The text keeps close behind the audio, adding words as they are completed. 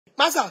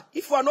Master,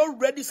 if you are not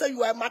ready, say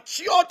you are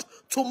matured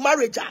to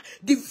marriage,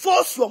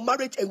 divorce your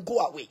marriage and go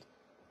away.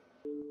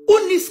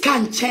 Unis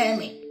can chair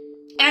me,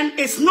 and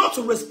it's not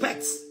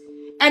respect.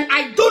 And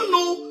I don't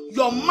know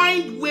your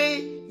mind where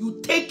you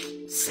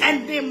take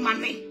sending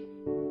money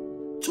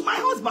to my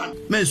husband.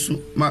 Mesu,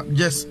 ma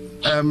just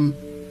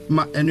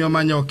ma enyo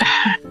manyoke.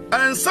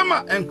 And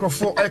sama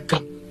enkrofo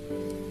eka.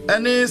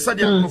 Ene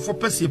sadi enkrofo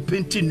pesi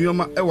penti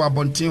nyoma ewa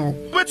abonten ho.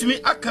 Wetumi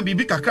aka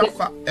bibi kakra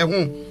fa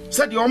eho.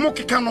 Sadi omo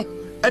keka no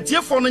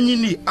etiefo no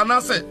nyini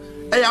anase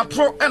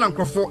eyatro ena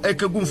enkrofo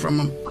eka gu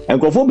mframam.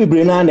 Enkrofo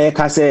bibre na na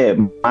eka se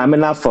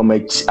amena from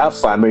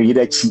afa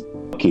ameridachi.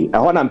 Okay,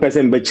 I na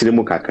mpese mbe chire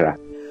mu kakra.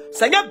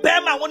 Sanya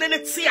bema wone ne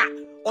tia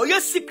or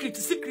your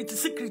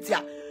secret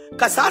ya.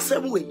 Kasa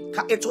we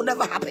it will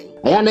never happen.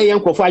 Aya na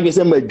enkrofo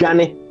agese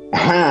madwane.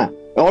 Ha.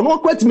 Ono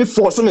kwet me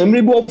force me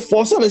mribo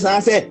force me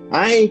say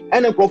ai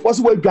ene enkrofo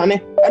se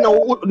wadwane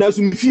na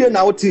so mfie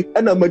na woti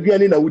na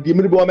maduane na wodi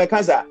mribo me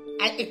kasa.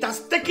 It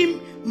has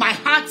taken my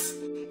heart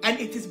and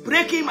it is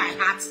breaking my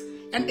heart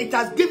and it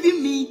has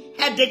given me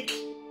headache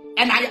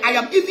and I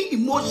am even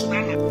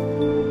emotional.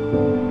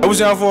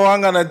 Abusia for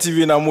Agradaa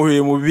TV na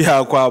muhi mubi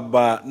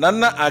akwaba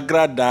nana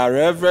Agradaa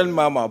Reverend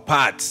Mama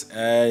Pat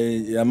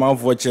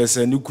yamanfo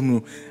chese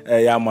nikunu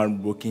yaman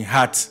broken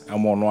heart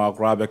amono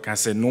akra be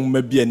kase no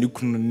mabia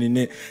nikunu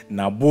ni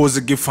na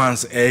bozige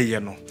fans ye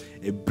no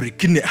e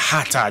breaking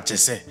heart a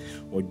chese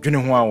odwene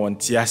ho a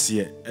wonte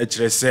ase e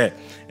kire se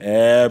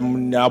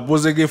na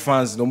bozige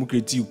fans no mu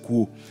kreti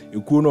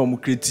ekuo no mu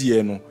kreti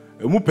ye no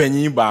emu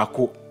panyin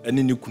baako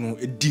ene nikunu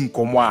edi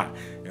nkomo a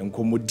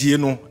nkomodie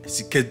no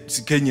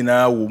sika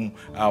nyina wom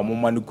a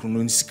moma ne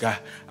kunu nsika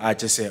a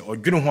chese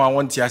odwene ho a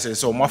wonte ase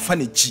se o mafa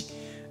ne chi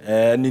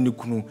ne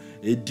kunu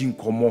edi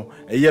nkomo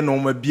eye no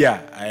ma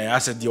bia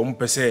ase de o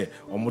mpese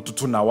o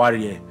mototo na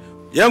ware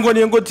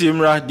yengo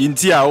timra di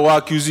nti a o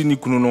accuse ne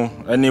kunu no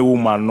ene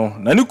woman no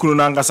na ne kunu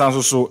na ngasa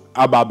nso so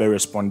aba be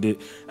responde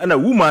na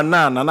woman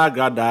na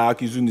Agradaa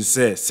accuse ni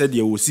se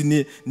de o si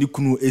ne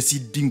kunu esi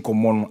di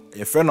nkomo no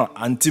e fe no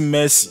anti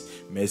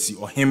mercy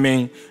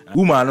ohemen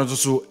woman no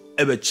so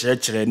ebe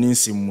chere ni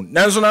nsimu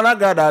nanso na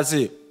Agradaa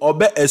se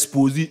obe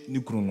expose ni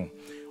kunu no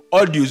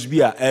audios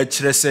bi a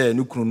chere se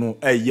ni kunu no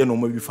eye no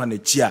ma bi fa na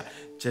chi a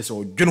chese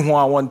odwene ho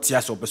a wonte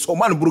ase obe so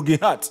man broken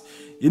heart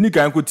yeni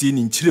kan kotie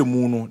ni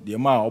nchiremu no de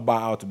ma oba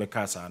out be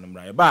kasa no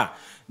mra eba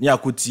ni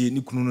akotie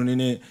ni kunu no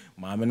ne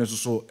maame no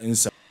so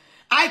nsa.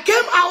 I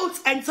came out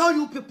and tell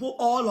you people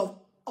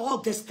all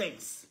these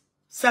things.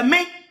 So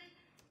me,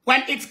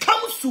 when it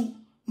comes to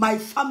my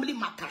family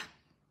matter,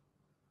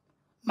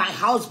 my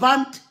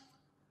husband,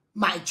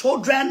 my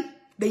children,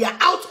 they are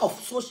out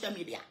of social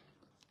media.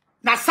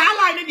 Na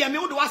sala ni dia me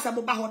wo de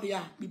wasabo ba ho de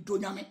ya mi do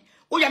nyame.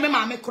 O ya me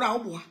ma me kura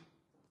obo ha.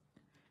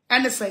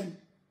 Anything.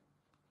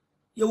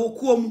 Ye wo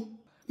kuom.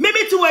 Me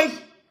to way.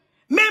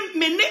 Me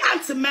ne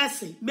anti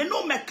mercy. Me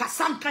no me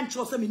kasam kan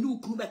chiro se me ni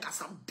ukunu be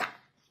kasam da.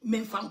 Me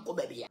mfa nko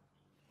ba bia.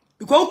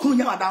 Because ukunu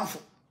nya wadanfo.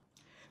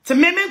 Te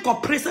me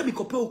nko presa bi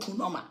ko pe ukunu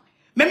no ma.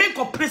 Me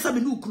nko presa bi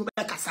ni ukunu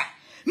be kasa.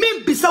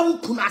 Me bisa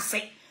ukunu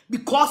ase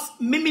because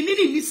me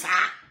ni sa.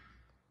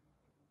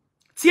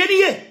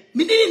 Tieniye,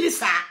 minini ni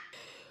sa.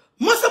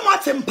 Most of my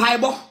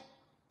tempaibo,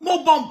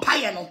 mo bon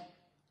paye no,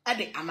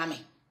 ede amame.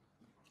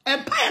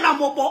 Empire na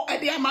mo bo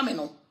ede amame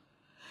no.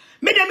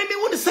 Me de me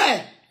would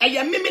say,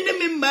 eye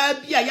me ma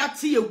bi a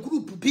yate ye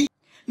group bi.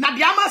 Na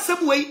de ama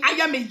sem wei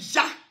aya me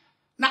ja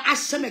na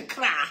ahye me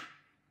kra.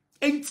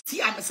 Enti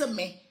amese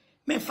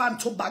me fan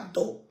to back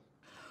door.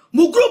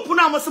 Mo group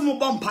na mo se mo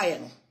bon paye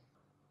no.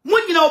 Mo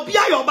nyina obi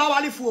ayo ba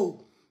walefo.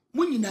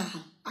 Mo nyina,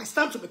 I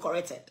stand to be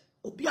corrected.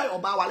 Obi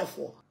ayo ba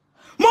walefo.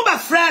 Mo ba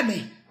frɛ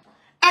me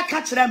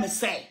aka kyerɛ me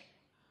say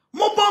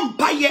mo bɔ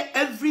mpaye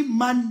every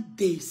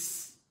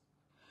Mondays.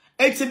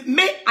 It's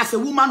me as a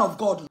woman of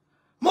God.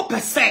 Mo per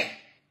se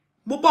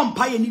mo bɔ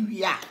mpaye ni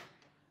wi a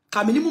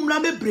ka me ni mu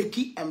mra me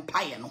breaki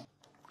empire no.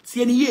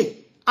 Tie ni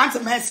ye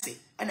Aunt Mercy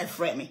and a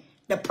frɛ me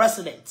the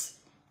president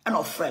and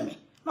of frɛ me.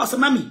 No say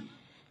mami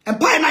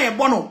empire na ye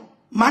bɔ no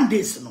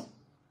Mondays no.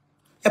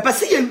 E per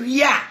se ye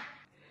wi a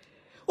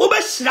wo be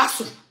hyira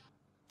so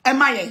e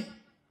ma yen.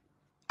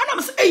 Ana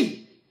me say eh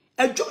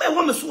adwuma e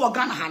wo me so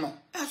Ghana ha no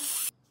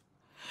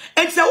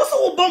enti se wo so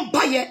wo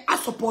bomba ye a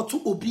support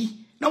obi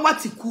na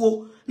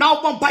watikuo na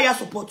wo bomba ye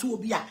support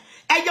obi a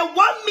eye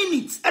 1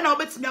 minute and na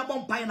obetimi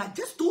abomba ye na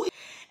just do it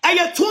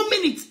eye 2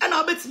 minutes and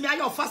na obetimi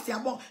aye fast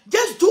abon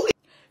just do it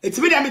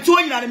enti me dem to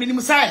nyina na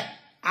minim say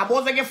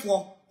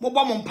abozegefo mo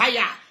bom mpa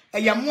ye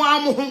eye mo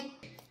am ho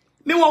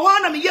me wo wa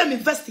na me ye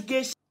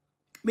investigation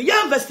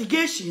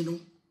no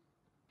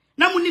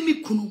na mo ni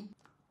mi kunu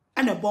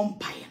and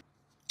bomba ye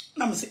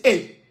na me say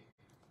eh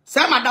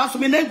say madam so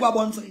me na egu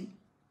abontin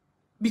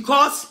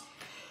because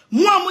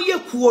mo ye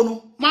kuo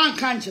no man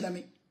kan kire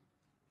me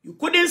you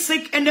couldn't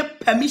seek any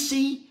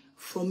permission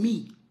from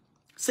me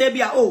say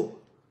bia oh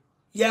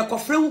ye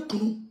kofre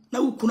wukunu na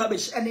wukunu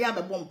abeshi ene ya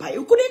bebo mpa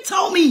you couldn't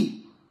tell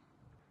me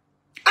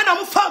ana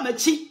mo fa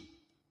machi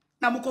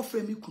na mo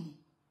kofre me kunu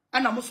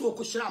ana mo so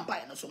okoshira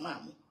mpa no so ma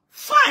mo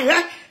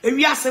fine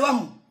ewiase wa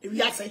ho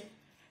ewiase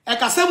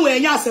Ekasemu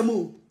enya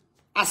asemu.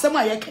 Asemu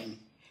ayeken.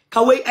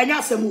 Kawe enya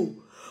asemu.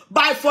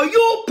 But for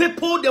you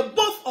people, the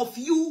both of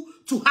you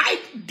to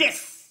hide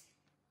this.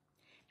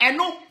 And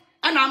no,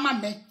 and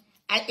I'm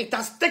it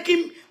has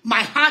taken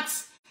my heart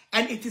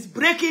and it is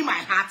breaking my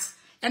heart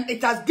and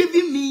it has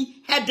given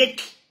me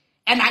headache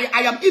and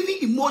I am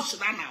even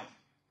emotional now.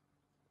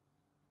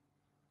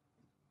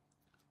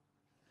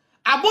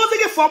 I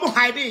wasn't a form of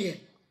hiding.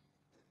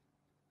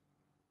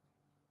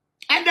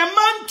 And the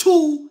man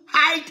too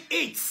hide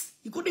it.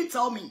 He couldn't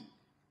tell me.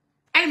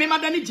 And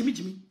remember that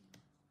Jimmy.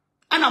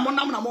 And I'm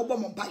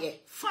on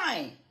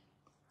fine.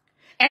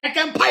 And I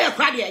can pay a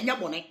credit and your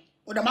bonnet.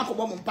 Or the Marco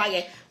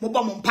Bompire,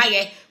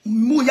 Mobompire,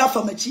 Muya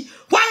Famachi.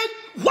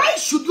 Why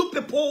should you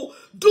people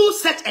do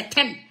such a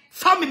thing?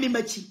 Family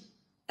machi.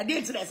 I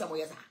didn't say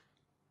that.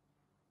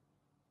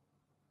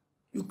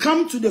 You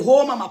come to the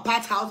home of my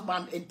part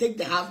husband and take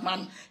the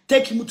husband,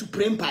 take him to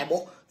pray in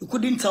Bible. You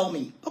couldn't tell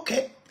me.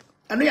 Okay.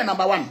 I know you're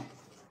number one.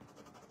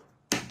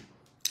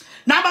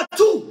 Number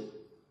two.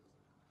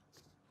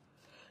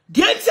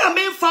 The entire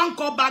main fan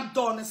call back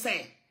door and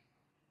say,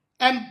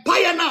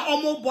 Empire na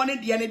almost born in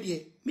the end of the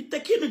day. Me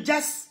taking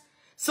just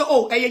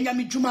so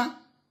nyami juma.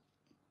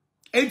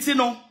 And you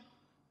know,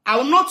 I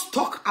will not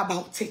talk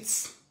about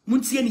it.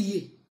 Muntie ni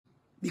ye.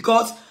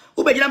 Because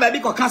ubejina baby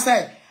ko kan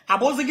say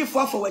abozigi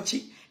for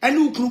wachi and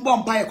you kunu bo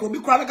empire ko bi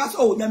kura ka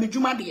so nyami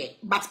juma de.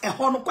 But e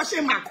ho no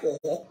question mark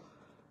ho.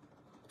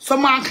 So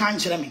man kan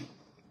kire me.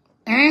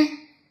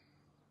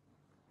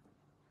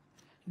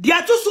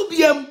 Dia to so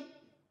biem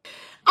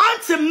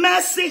Auntie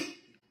Mercy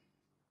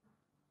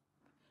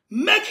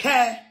make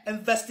her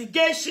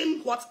investigation,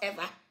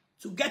 whatever,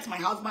 to get my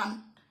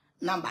husband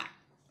number.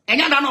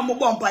 And I don't know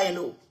more by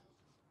no.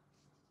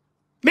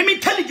 Me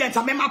intelligent,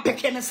 I my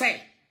picking and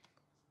say.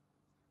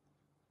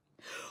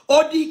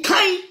 Or the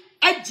kind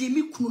of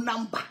Jimmy Kunu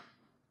number.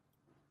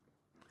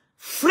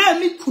 Frame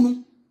me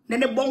Kunu,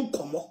 then a bon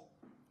como.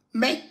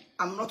 Me,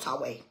 I'm not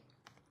aware.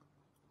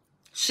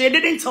 She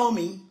didn't tell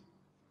me.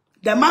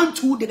 The man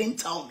too didn't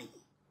tell me.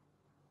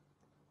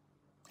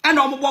 And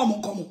I'm a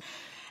woman come.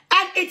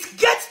 And it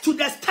gets to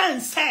the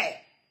stand, say,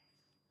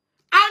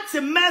 Auntie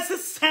Mercy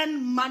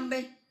send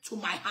money to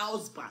my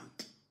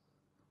husband.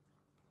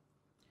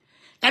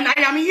 And I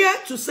am here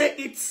to say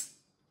it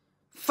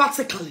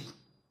factually.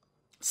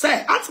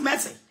 Say, Auntie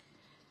Mercy,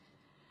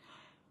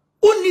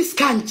 unis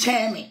can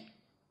chair me.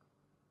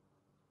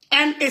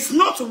 And it's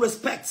not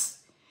respect.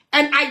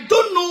 And I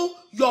don't know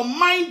your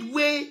mind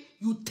where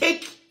you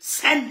take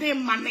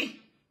sending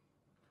money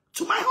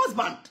to my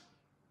husband.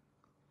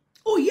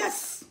 Oh,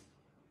 yes.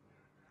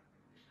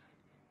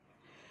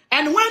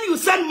 And when you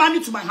send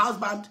money to my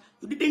husband,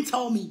 you didn't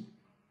tell me.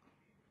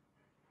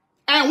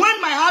 And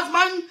when my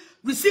husband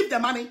received the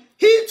money,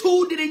 he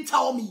too didn't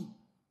tell me.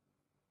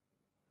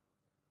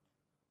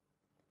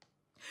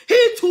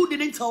 He too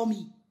didn't tell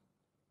me.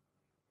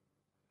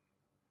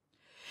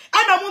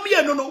 And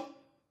I'm no.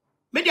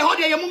 Me the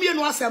hodi ya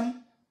no asem.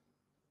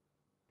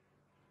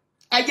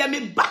 I am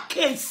in back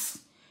case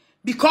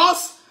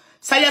because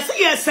say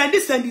send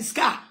this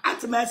car.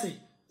 Aunt Mercy,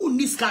 who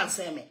this car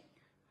say me?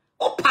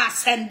 O pass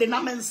send the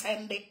name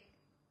send it.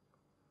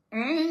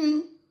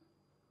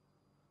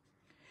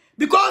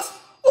 Because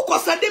o ko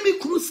send me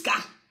cruise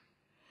car.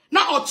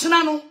 Na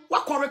ochina no wa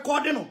ko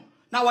recording no.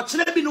 Na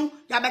ochina bi no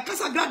ya be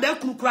kasa Agradaa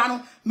kura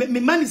no me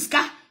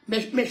maniska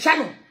me hwa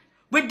no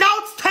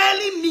without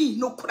telling me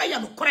no kura ya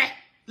no kura.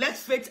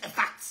 Let's face a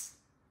fact.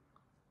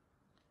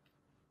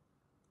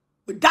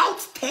 Without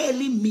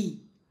telling me.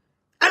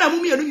 And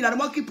I'm going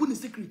to keep putting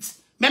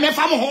secrets. Me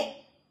fam ho.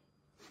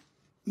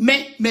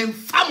 Me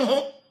fam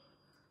ho.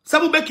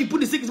 Some will keep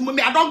putting secrets.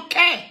 Me, I don't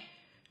care.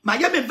 My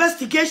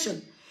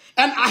investigation.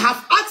 And I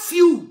have asked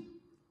you.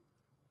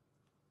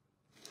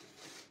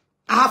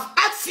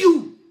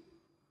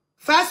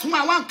 First one,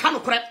 I want kind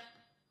of crap.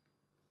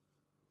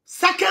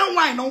 Second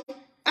one, no.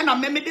 And I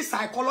remember the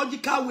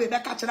psychological way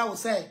that catcher will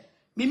say.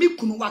 Mimi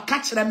kunu wa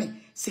catch me.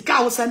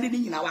 Sika was sending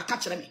in our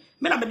catch me.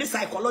 Me na be the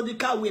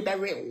psychological way that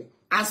real.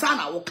 Ansa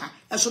na woka.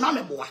 Eso na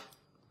me boa.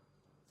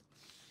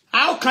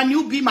 How can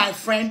you be my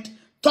friend?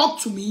 Talk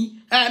to me.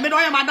 Me do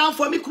ya madam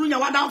for me kunu nya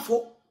wadam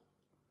for.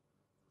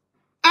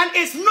 And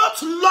it's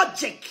not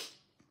logic.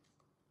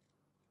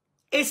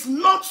 It's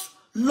not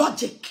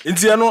logic.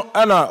 Inti ano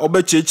ana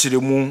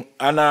obechechire mu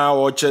ana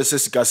o chese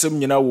sikasem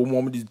nyina wo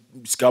mu di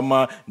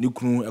skama ni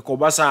kunu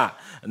ekobasa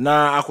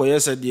na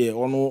akoyese de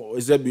ono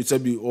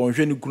ezebi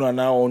onhwe ni kunu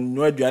na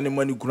onno aduane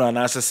ma ni kunu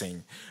na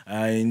asesen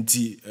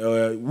nti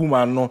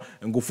woman no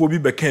ngofo bi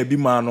beka bi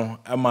ma no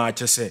ama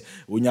chese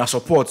onya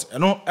support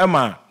eno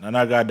ema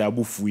na Agradaa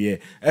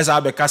bufuye esa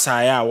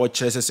abekasa ya wo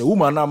chese se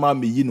woman na ma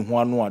meyi ni ho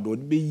ano ade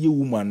odi be ye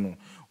woman no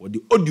or the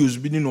audios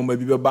bi ni no ma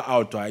bi beba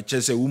out I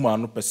chese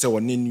woman no pese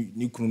woni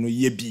ni kunu no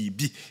ye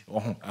bibi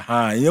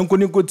yenko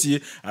ni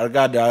kotie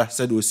Agradaa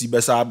said osi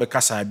besa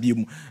abekasa bi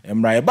mu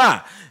emra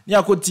ba ni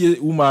akotie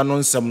woman no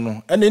nsem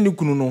no ene ni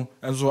kunu no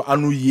enso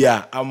anu yi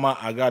a ama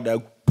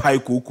Agradaa pai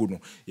koko no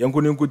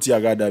yenko ni kotie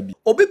Agradaa bi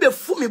obi be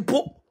fu me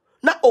bo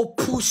na o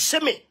push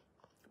me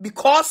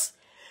because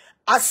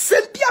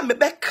Asembia me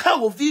beka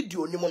wo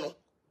video ni mo no.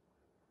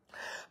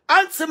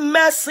 Auntie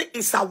Mercy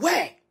is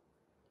aware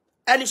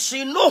and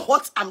she know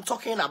what I'm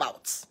talking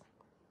about.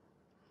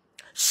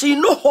 She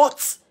know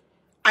what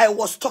I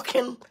was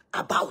talking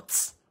about.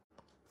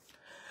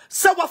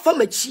 So wa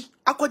famachi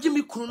akwaji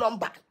mi kunu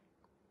number.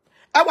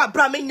 Ewa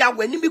bra me nya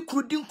weni mi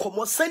kunu din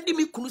komo send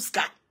mi kunu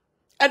ska.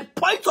 And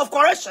point of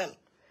correction.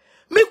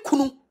 Mi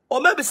kunu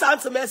or maybe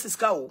Auntie Mercy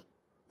ska o.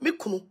 Mi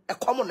kunu e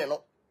common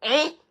no.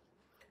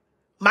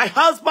 My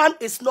husband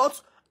is not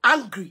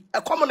angry.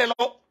 A common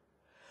no.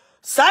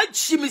 Said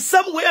she me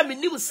somewhere me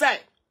nim say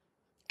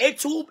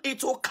it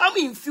will come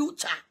in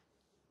future.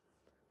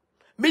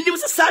 Me nim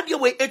say sad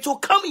way it will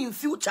come in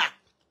future.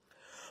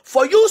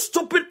 For you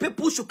stupid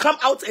people should come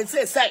out and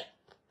say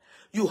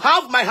you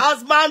have my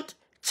husband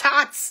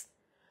chats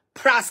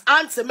plus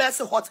Auntie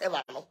Mercy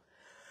whatever no.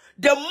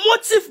 The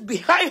motive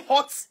behind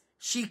what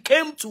she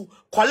came to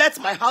collect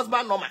my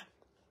husband number.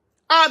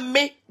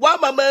 Me wa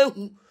mama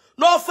hu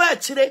no fair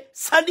chire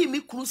sandi mi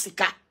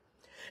krusika.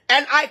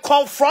 And I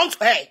confront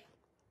her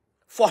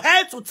for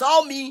her to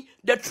tell me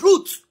the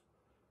truth.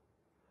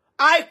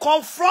 I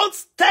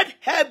confronted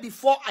her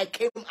before I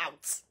came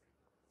out.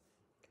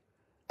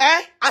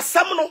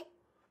 Asamno,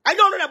 I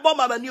don't know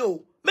about my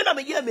new. Me na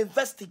me hear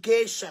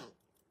investigation.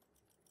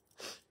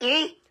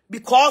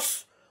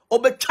 Because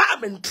obe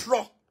charming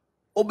tro.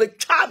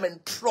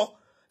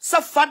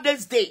 Sa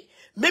Father's Day.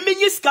 Me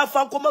nyiska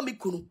fan koma mi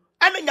kunu.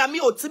 Ana nyame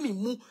otimi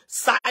mu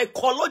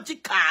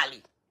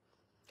psychologically.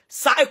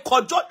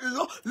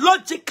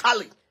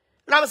 Logically.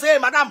 Na me say,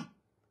 madam,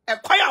 e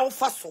kwaya wo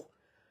faso.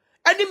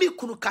 Ani mi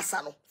kunu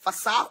kasa no, fa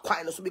sa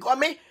kwai no so because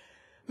me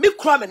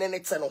kura me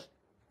nenete no.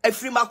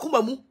 Efiri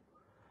makoma mu.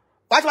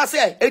 What I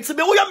say? It's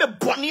me wo ya me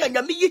boni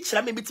anya me yi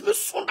kira me bitimi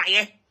so na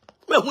ye.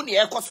 Me hu ne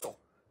e koso.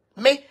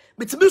 Me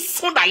bitimi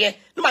so na ye.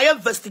 No my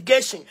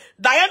investigation.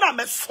 Diana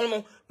me so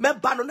no, me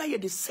ba no na ye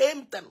the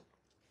same thing.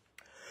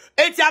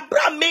 It's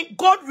Abraham me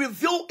God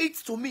reveal it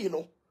to me, you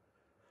know.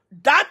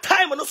 That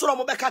time when no so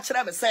mo be ka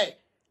kira me say,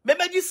 me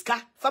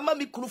jiska fama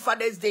mi kunu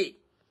Father's Day.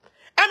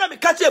 And I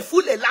catch a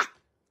full la.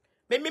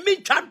 Me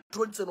chan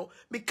tronti no.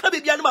 Me ka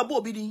bibia no mabo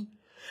obi din.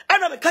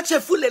 And I catch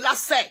a full la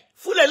say.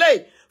 Full la.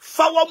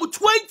 Fa wo mu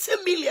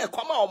 20 million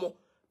kwama omo.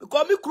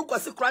 Because me kru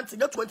kwase kranti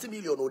nya 20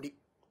 million odi.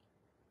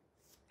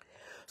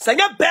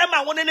 Sanya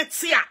bema won ne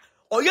tia.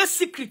 Or your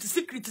secret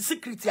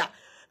ya.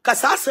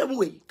 Cause asem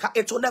way.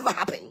 It will never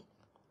happen.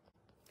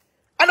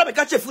 And I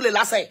catch a full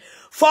la say.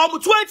 Fa mu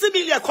 20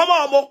 million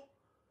kwama omo.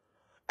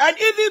 And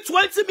even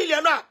 20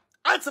 million na.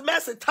 Auntie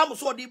Mercy tam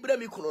so di bre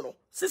mi kunu no.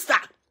 Sister,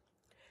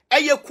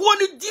 ye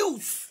kwoni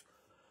dues.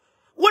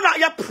 When are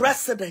your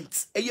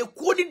president? Ye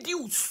kwoni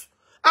dues.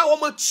 A wo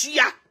ma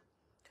chia.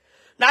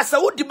 Na sa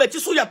wo di beti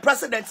so your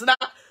president na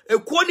e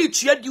kwoni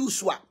chia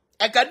dues wa.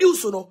 E ka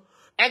dues no.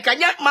 E ka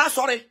nya ma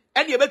sorry.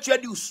 E de be chia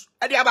dues.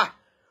 E de aba.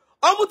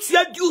 O mu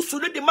chia dues no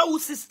de ma wo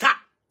sister.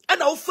 E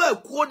na wo fa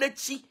kwoni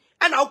chi.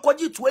 E na wo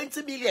koji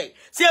 20 million.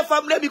 See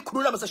family mi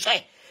kunu na me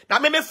say. Na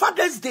me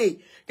Father's Day,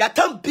 ya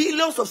tam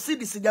billions of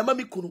cedis in mama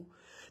mi kunu.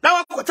 Now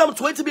I got tam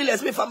 20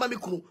 million me for mama mi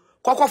kunu.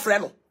 Kwakwa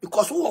freno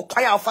because who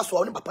kwaya alfa so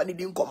oni papa ni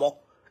din komo.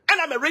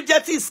 And I'm a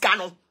rejecting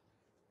scano.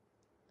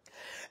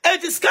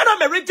 And this scano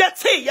me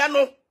rejecting ya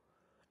no.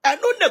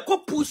 And no ne ko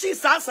pushi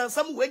sans and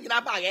some way in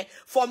abaye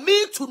for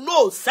me to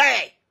know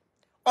say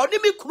oni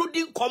mi kunu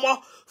din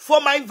komo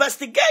for my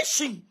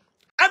investigation.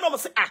 And I'm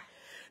say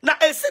na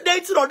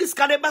incident on this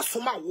kind of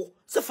soma wo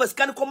se first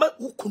can come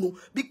ukunu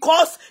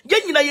because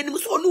ye nyina ye nim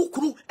so onu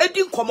ukunu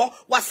edi nkomo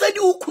wasadi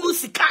ukunu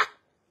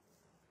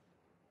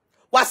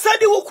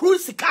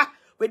sika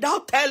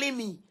without telling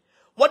me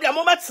what the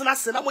moment na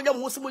se na monya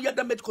mo se mo ye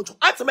damage control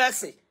Auntie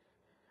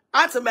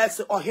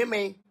Mercy or him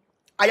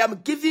I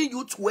am giving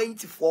you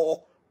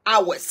 24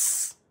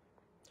 hours.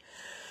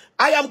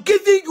 I am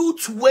giving you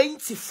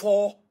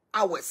 24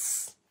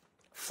 hours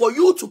for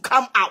you to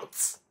come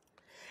out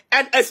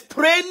and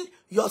explain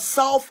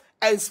yourself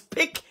and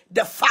speak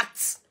the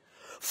facts.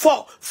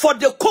 For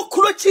the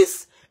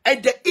cockroaches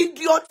and the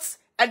idiots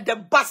and the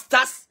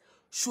bastards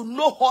should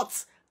know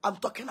what I'm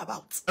talking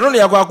about. I don't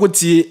know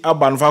akoti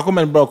aban fa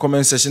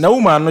comment section. Na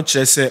woman no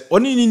kire se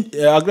oni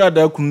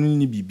Agradaa kunu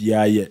ni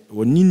bibia ye.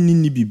 Oni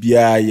ni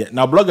bibia ye.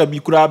 Na blogger bi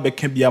kura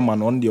beka bia ma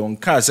no on de on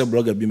ka se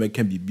blogger bi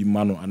meka bibi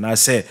ma no ana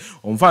se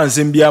on fa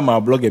nsem bia ma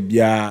blogger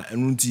bia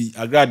enunti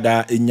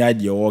Agradaa enya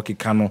de wo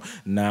keka no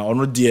na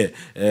ono de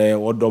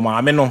odo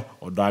maame no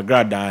odo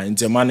Agradaa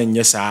ntema ne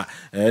nyesa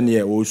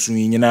ne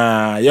osun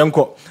nyina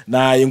yenko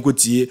na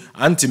yenkotie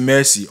Auntie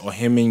Mercy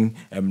ohemen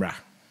emra.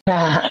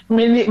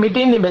 Me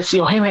didn't besi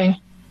ohemen.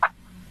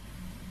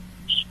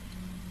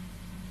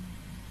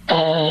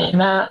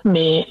 Na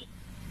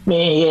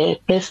me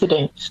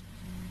president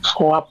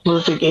for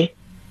Apuzige.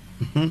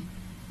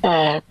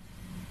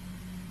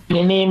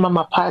 Me name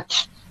Mama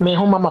Pat. Me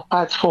home Mama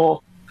Pat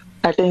for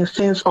I think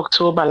since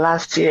October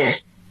last year.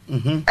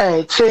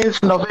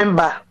 Since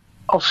November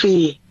of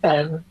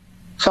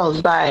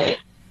sounds by.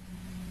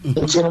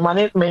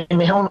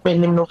 Me home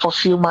me for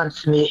few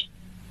months me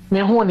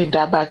home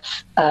that but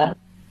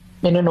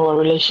me no know a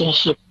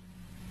relationship.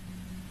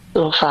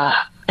 So far,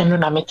 and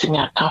when I'm meeting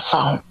I can't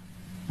found.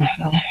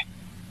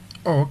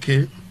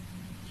 Okay.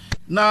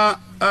 Now,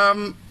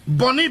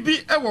 Bonnie be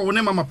ever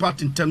when mama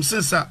part in terms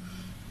since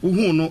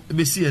who no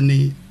be see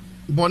any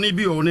Bonnie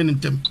be owning in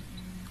tem.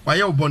 Why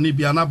you Bonnie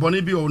be ana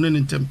Bonnie be owning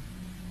in tem?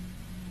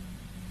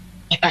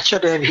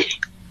 Actually,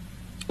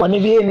 Bonnie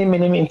be any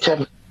minimum in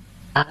tem.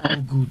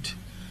 Good.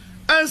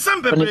 And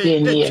some people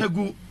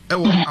echegu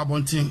ewo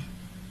abontin.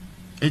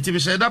 Eti be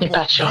sheda po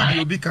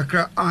you be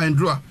kakra and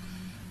draw.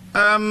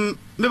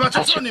 Me ba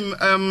tso nim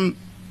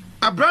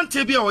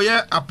abrante bi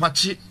oye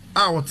Apache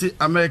a wote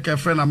America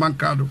friend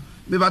Amankado.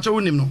 Me ba tso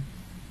wonim no.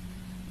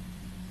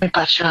 Me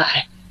pa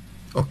try.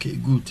 Okay,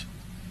 good.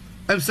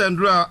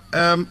 Sandra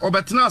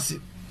obetenase.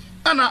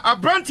 Ana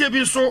abrante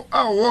bi so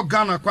a wo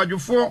Ghana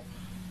kwadwofo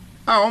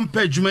a on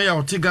page me ya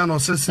wote Ghana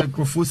osese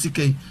krofo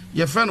sike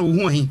ye friend wo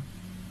hu ahi.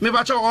 Me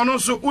ba tso ono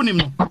so wonim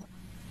no.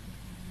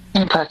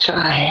 Me pa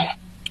try.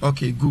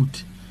 Okay,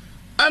 good.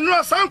 And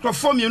no san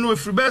krofo me no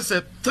free be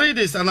say 3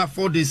 days and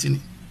 4 days ni.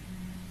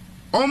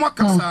 On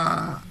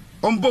makasa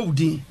on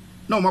bodi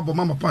na o mabo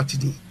mama party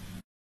din.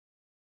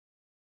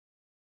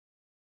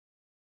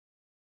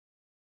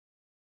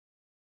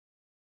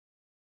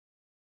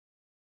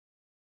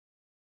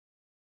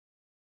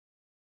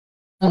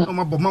 O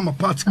mabo mama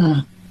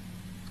party.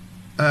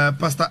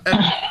 Pastor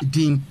Ed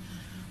din.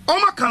 O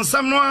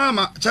makansam no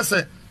ama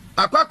chese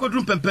akwa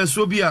kodrum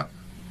pempenso bi a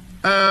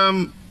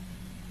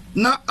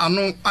na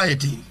ano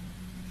ayedi.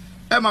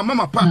 Emma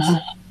mama party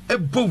e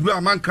bowu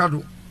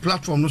Amankado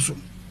platform no so.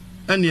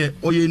 Ene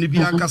oye ni bi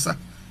ankasa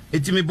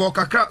etimi bo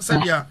kakra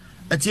sadia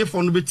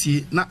etiefo no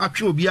betie na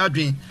atwe obi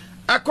adwen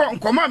akọ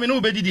nkoma me no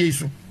obedidi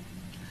eso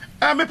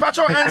me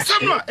pacho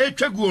ensem no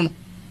etwaguo no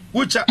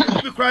wucha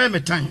obi kra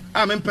metan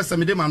me mpesa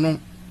me de ma no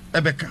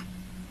ebeka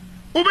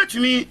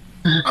obetumi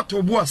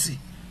atobo ase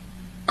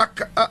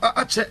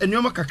ache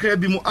enyoma kakra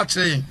bi mu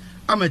akere yen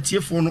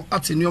amatiefo no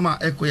ate enyoma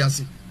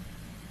ekoyase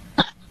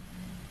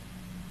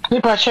Me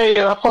pacho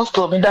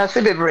apostle me da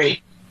se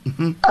bebre.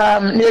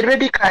 Me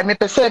ready kai me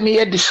pese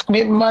me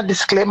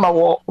disclaimer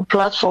wo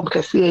platform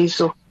kese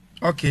so.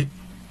 Okay.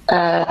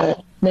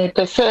 Me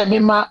pese me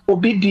ma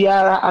obi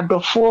biara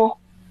adofo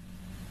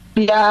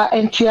bia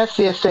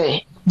NTS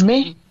say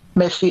me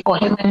Mercy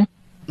Ohemen.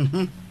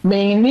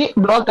 Me ni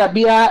blogger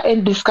bia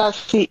and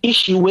discuss the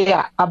issue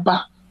where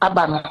aba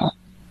no.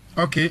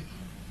 Okay.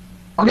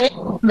 Okay,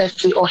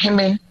 Mercy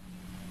Ohemen.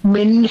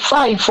 Me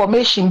fa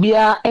information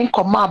bia and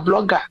comma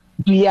blogger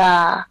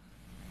bia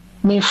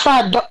me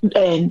fa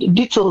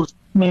details,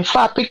 me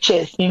fa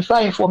pictures, me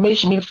fa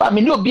information,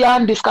 me no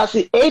beyond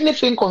discussing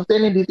anything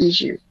concerning this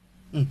issue.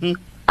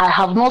 I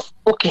have not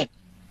spoken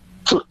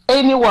to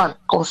anyone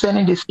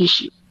concerning this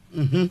issue.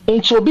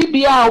 Into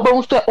BBA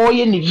about the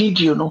oye ni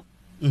video no,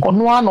 on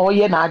one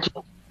oye na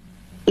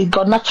it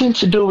got nothing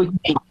to do with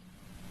me.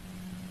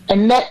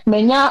 And let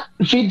menya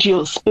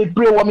videos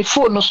bebre wa mi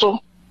phone no so.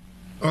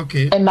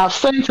 Okay. And I've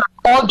sent an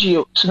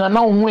audio to Nana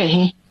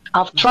Unwehi.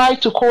 I've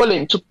tried to call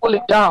him to pull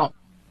it down.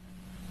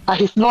 But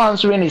he's not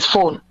answering his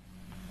phone.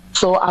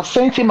 So I've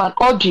sent him an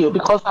audio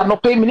because I'm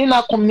not paying me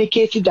na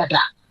communicate dada.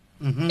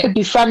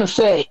 Ebisano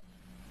say,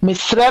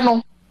 Miss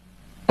Reno,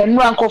 and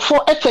ranko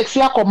for text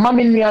ya ko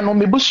mami nua no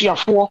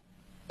mebusuafo.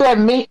 Say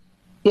me,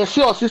 yes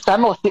your sister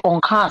no say on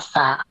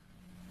cancer.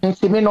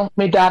 Nti me no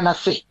me da na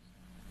say.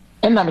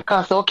 And I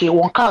can say okay,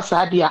 one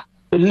cancer dia,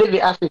 leave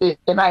it as it is.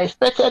 And I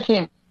expected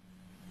him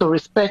to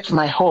respect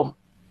my home.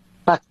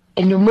 But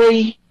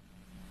anyway,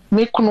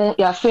 me kuno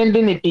ya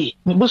sending it be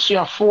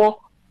mebusuafo.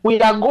 We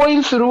are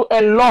going through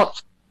a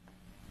lot.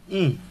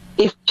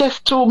 It's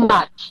just too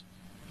much.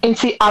 And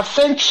see, I've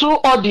sent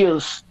 2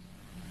 audios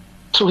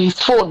to his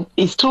phone,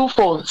 his 2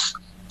 phones.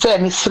 Say,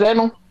 Miss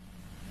Reno,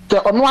 the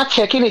onwa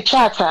checking the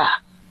charter,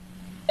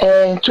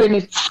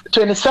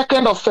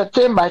 22nd of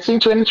September, I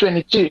think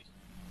 2022.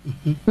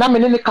 Na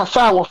menene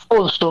kasa wa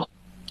phone so.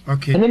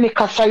 Okay. And then the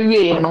kasa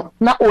we no.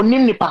 Na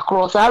onim ni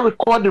pakros. I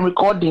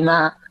recording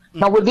na.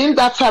 Now within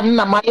that time,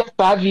 na my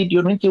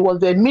video. It was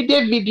the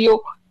immediate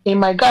video in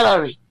my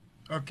gallery.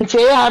 Okay.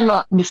 Nti ya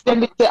no mi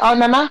send it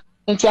nana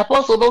nti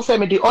apostle don send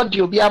me the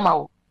audio bi ama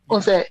o.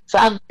 On say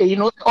you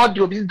know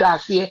audio bi da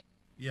here.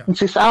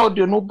 Nti sa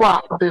audio no bo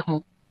abe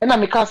ho. E na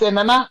me ka say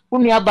nana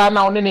unu aba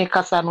na one ne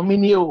kasa no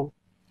mini o.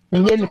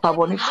 Nye nipa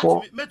boni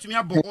fo. Metumi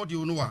abo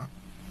audio no wa.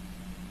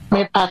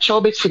 Me pacho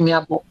betimi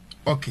abo.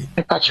 Okay.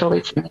 Me pacho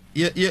betimi.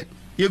 Ye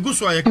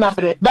guso aye.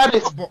 That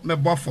is me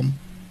bofom.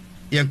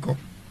 Yenko.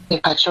 Me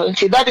pacho.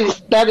 Nti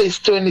that is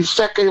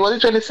 22nd.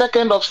 Was it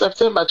 22nd of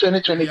September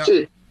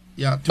 2022?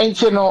 Yeah. And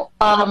you know,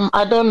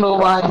 I don't know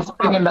why he's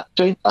bringing up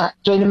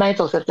 29th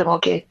of September.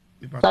 Okay,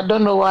 I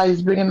don't know why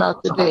he's bringing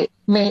out today.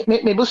 Maybe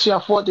they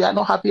are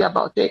not happy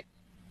about it.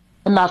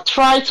 And I've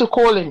tried to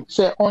call him,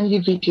 say on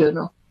your video.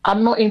 No,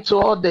 I'm not into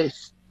all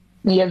this.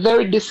 Me a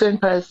very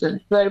decent person,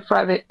 very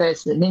private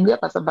person. Me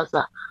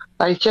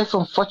but it's just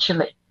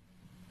unfortunate.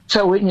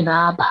 So when you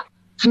know,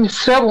 me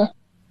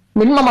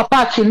mama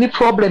party any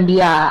problem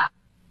biya.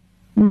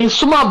 Me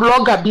suma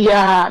blogger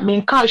biya.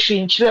 Me can't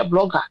she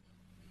blogger.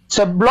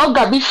 So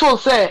blogger before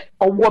say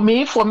or me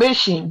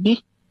information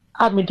be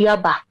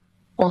Amidiaba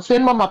on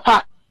saying Mama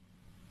Pat.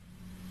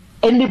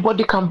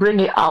 Anybody can bring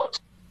it out.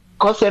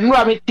 Because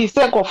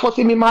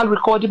forcing me mal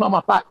recording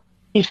Mama Pat.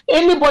 If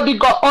anybody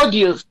got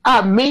audios,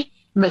 me,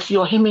 Messi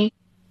or him,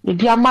 the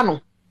dear Manu,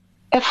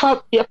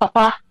 Efa, your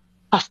papa,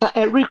 Pastor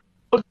Eric,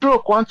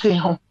 Odro, one thing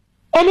home.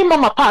 Any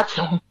Mama Pat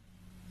home.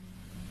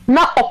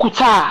 Na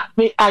okuta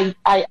me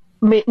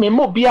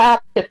mobia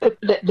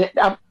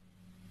the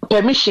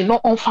permission no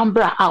on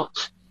Fambra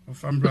out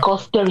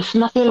because there is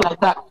nothing like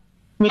that.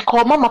 Me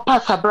call Mama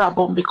Pat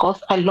Sabrabom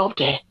because I loved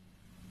her,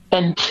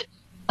 and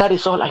that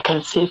is all I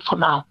can say for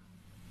now.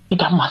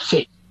 It must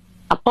say.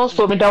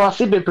 Apostle me da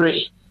wasi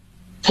bebre.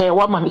 Say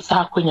wa mama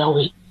sa kwenya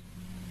we.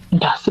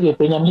 Da se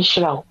bebre nya me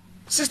shira.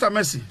 Sister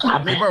Mercy,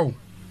 me ba wo.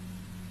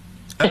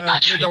 Me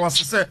da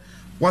wasi say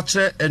watch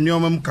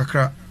enyoma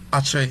kakra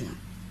ache.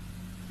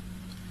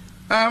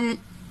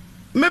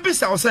 Maybe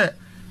so say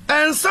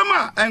and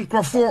summer and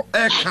crofo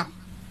eka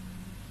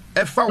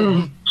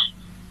efa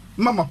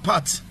Mama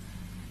Pat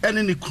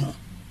any crew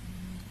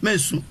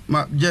mesu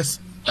ma just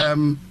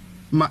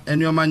ma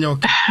enyoma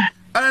nyoka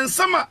and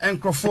summer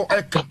and crofo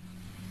eka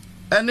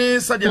any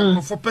sadia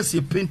crofo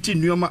pese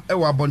painting nyoma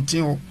ewa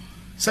abonten ho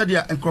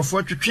sadia and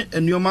crofo twetwe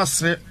enyoma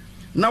sre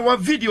na wa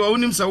video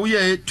onim sa we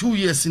 2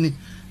 years ni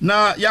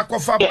na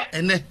yakofa ba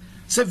ene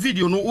se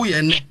video no wo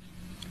ye ne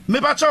me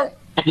ba chaw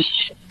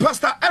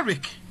Pastor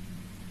Eric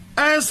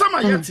and some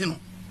are yet no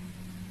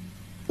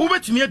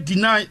ubetumi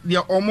deny the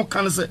omo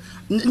kan say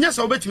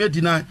nyesa ubetumi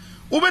deny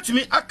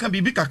ubetumi aka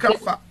bibi kakra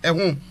fa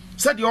ehun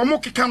say the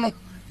omo keka no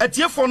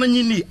atiefo no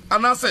nyini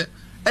anase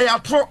e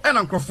atro e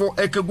na nkrofo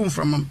e kagum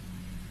framam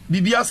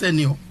bibia say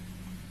ni ho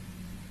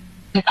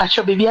me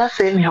acho bibia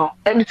say ni ho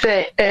em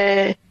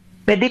say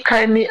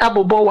medical ni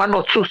abobo 1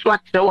 or 2 so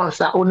atire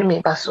once oni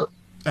me baso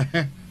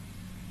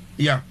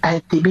yeah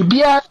I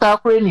bibia ta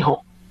kure ni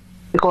ho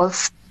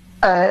because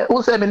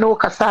also me no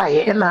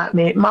kasai na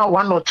me ma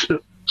 1 or 2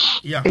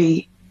 yeah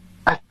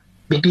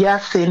bibia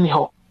say ni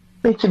ho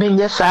me ti me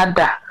nyesa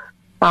da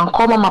an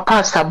koma ma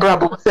pastor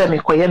brabo say me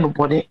koye no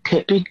body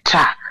picture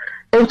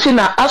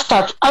entina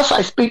as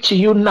I speak to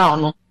you now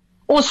no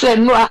o say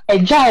no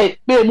ejai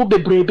be mu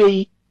bebrebe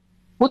yi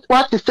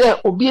what is say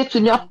obi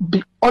etimi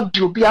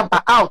audio bi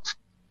aba out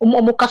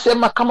mo kase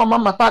ma kama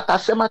mama pata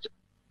say ma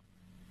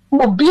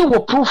mo bi wo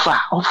proof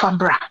of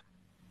fambra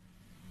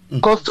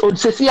because on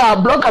say our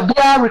blogger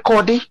be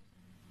recording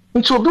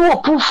it will be wo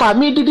proof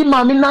me didi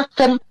mami na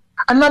tem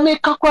ana me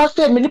kakwa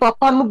say me ni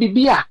papa no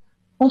bibia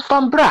on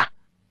fambra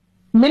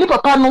me ni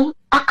papa no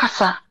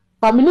akasa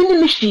ba me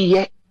ni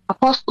hwiye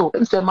apostle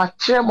say ma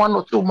chere mo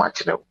no too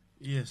much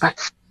yes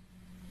but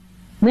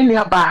me ni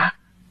aba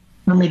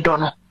no me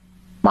dono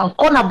man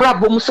kona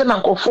brabo mu se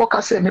na nkofo ka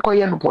say me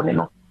koye no bone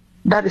no.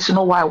 That is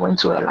not why I went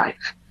to her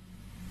life.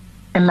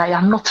 And I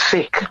am not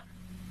fake.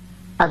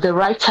 At the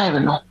right time,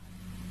 you know,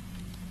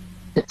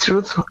 the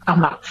truth will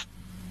come out.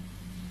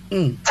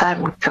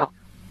 Time will tell.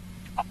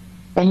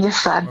 And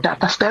yes, that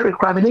is very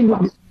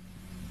crime.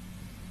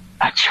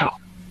 Actually.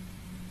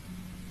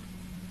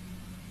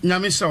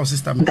 Nyamisha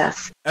sister.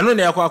 That's. Eno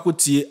ne akwa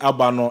akotie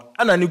aba no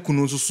ana ne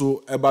kunu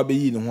so eba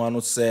beyi ne ho ano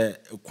se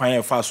kwan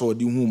efa so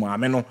odi hu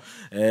maame no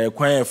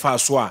kwan efa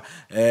so a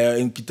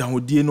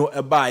nkitahodie no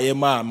eba aye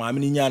ma maame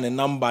ne nya ne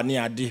number ne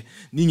ade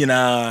ni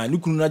nyina ne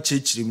kunu na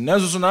chechirim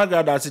nanso so na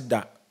Agradaa se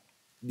da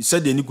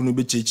said the Nikunu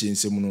be church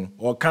semuno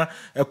or can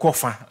a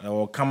cofa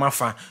or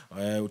kamafa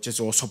which is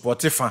or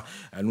supportifa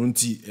and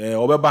unti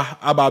obeba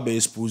ababe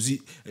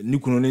expose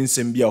Nikunu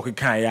nsembia o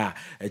kaya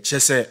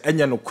chese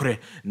enya no kure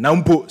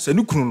nampo se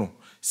Nikunu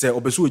se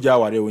obesu oja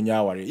aware onya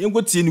aware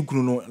yengo tie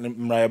Nikunu no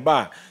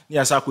mraeba ni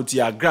asakoti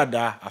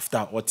Agradaa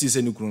after oti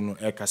se Nikunu no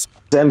ekasa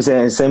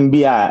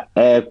sembia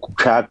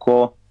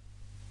kukako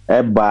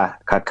eba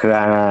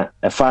kakra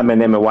fa me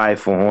me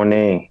wife ho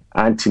ne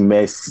anti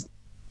Mercy.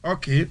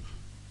 Okay.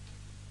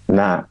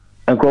 Na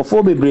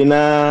nkrofo bebre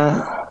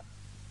na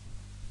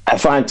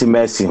afa anti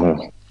Mercy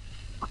ho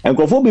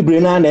nkrofo bebre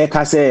na e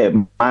ka se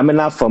maame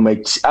na afa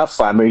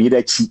me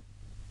yidachi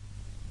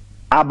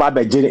aba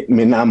beje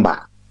me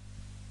number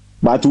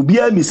but obi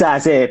abisa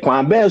se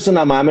kwan be so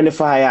na maame ne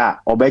fa ya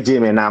obeje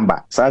me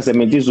number sa se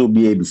me dizo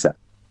obi abisa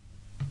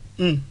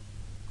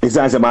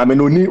isa se maame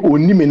no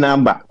oni me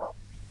number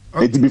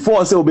it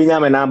before say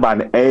obenya me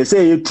number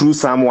say you through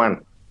someone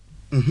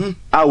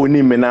I will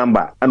need my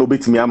number and obey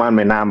me am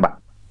my number.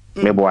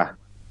 Meboa.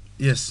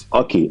 Yes.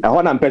 Okay. I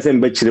want am person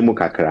be chire mu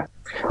kakra.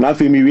 Na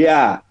fi mi wi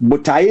a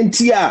botaye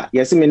ntia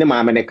yesi me ne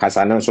maame ne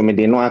kasa na so me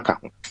de no aka.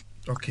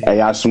 Okay. I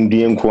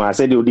asumdie nko a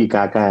say de odi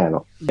kan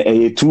no.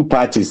 Two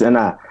parties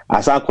na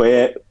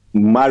asakoye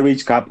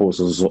marriage couples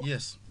so.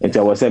 Yes. Enti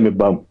I was say me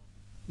bam.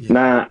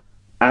 Na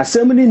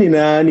assembly ni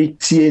na ni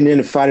tie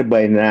ne fare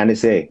by na ne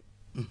say.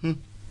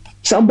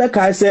 Some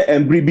ka say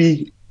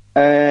embribi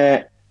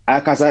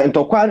akasa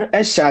ntokwa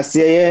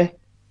ehyaase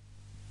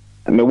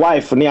my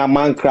wife ni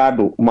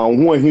amankrado ma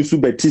hu ahisu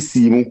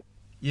betisi mu.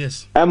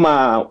 Yes.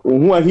 Ema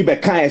hu ahi be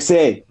kan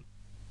say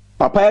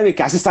papa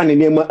Eric asisa ne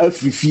nema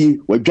afifie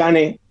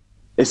wadwane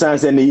esan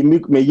say ne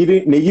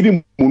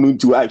yiri munu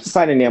nti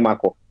asisa ne nema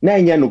ko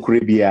na nya no kure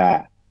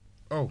bia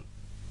Oh.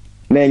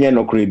 Na enye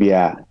nokure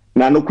bia.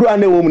 Na nokura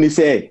na wo mu ni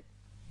say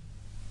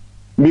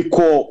mi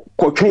ko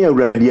twen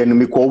awrade ani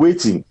mi ko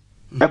waiting.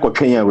 E ko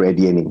twen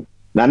awrade ani.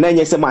 Na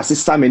enye se ma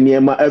sister me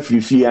niema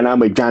afirifi ana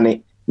ma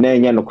dwane na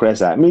enye nokure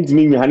sa. Mi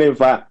ntimi nwi hanen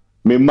fa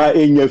me ma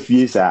enya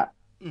fie sa.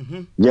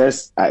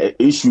 Yes,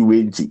 issue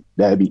wenti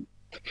that be.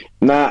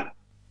 Na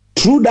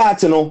through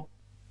that no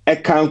e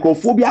kan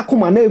nkrofobia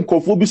akoma na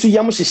nkrofobia so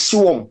yam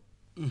hyehye wom.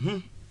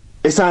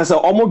 Esanse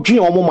omo dwen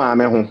omo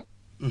maame ho.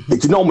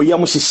 Eti na omo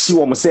yam hyehye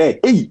wom say,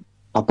 "Ei,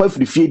 papa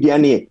firifie dia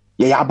ne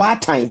ye ya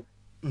baatan."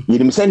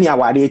 Yenim se ne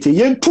awade ete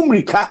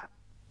yentumrika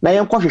na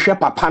yenkwohwehwe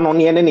papa no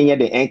ne ne ye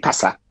de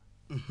enkasa.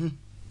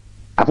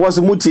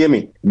 Aposo mutie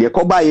me, de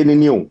koba ye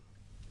ne o.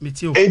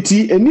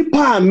 Enti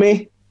enipa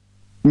ame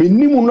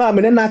menimu no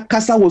amene na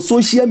kasa wo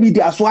social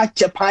media so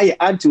achepa ye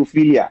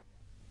Antiophilia.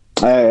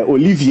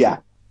 Olivia.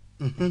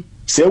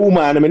 Se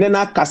woman amene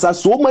na kasa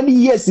so many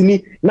years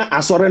ni na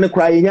asore ne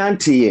kra ye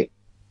nyantie.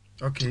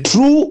 Okay.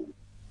 True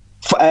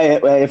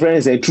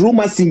friends, true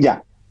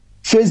messenger,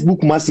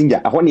 Facebook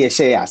messenger, ahone ye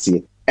share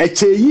ase.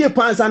 Echeye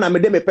pansa na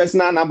mede me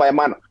personal number e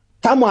man.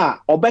 Tama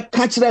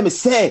obeka kire me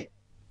say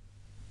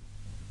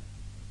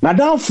na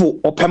danfo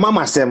opema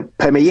masem,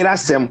 pemeyira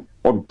sem,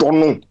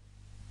 odono.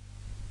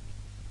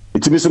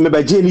 Itimi so me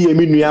baje ni ye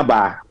mi nua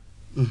ba.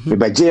 Me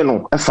baje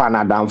no e fa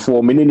na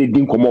danfo me ne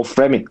din komo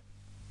frɛ me.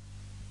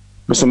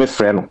 Me so me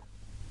frɛ no.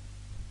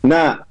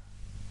 Na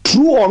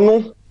true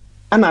ono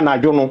ana na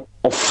adwo no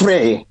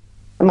ofrɛ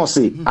no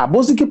say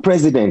abosiki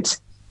president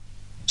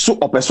so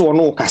opeso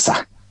no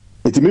kasa.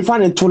 Itimi fa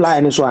ne to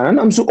line so ana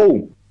am so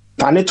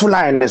fa ne to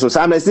line so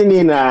sa me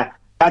sini na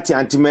ati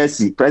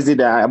anti-mercy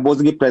president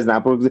abosiki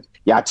president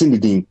ya ti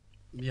din.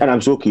 And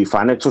I'm so okay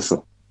fa ne to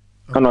so.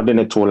 Kana de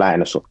ne to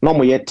line so. No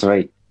mo ye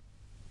 3.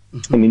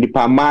 And in the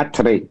Pama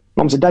 3.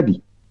 No say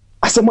daddy.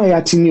 Asema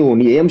ya ti ni o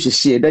ni yem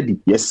hye daddy.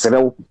 Yes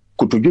serew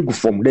kotodwegu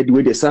form daddy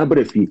we de san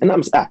brefi. And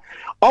I'm say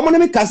omo ne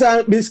me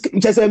kasa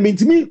chese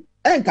mintimi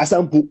en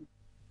kasa mpo.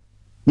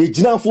 Ye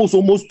gina for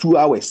almost 2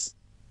 hours.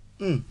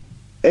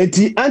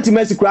 Enti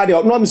anti-mercy crowd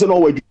no me say no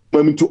we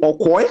me to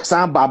okoy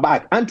san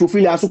baba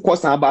Antiophilia so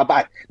cost san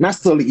baba na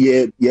still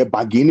ye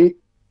bagini.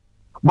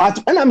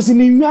 But and I'm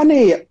saying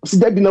nwane si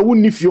daddy na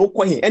wonni fie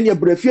okoye en ye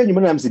brefi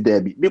anyum na am say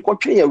daddy me ko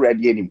twen ye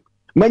ready anim.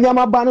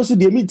 Manyama ba no so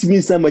de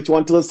mitimi so much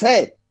until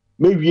say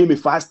me wie me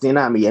fasting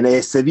na me na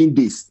 7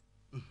 days.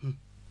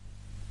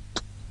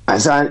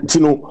 Asa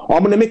tino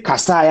omo ne me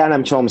kasa ya na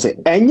me chom say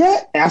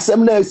enye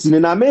asem na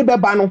asini na me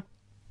beba no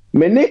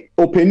me ne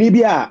openi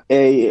bi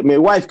a me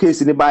wife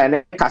case ni ba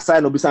na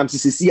kasa no bi sam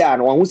sisi ya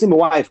no won say me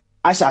wife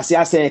ashase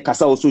ase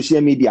kasa o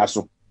social media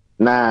so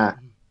na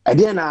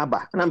ade na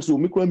aba na me so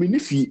me kwa me ni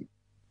fie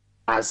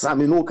asa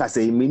me no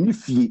kasa me ni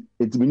fie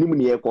etimi ni mu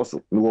ne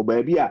ekoso me wo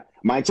ba bi a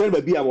my child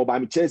baby am oba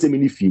me chere se me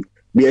ni fie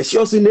me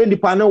ehio so na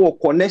nipa na wo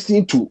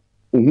connection to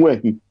ohu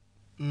ahi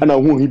ana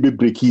ohu hi be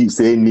breaki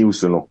say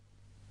news no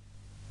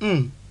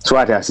so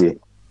what I say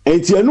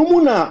enti anu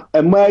mu na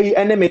emai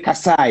ene me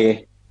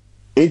kasaye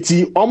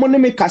enti omo ne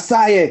me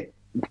kasaye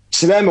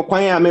chere me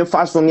kwan a me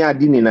fa so ne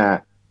adi ni na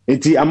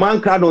enti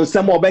amankra don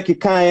sem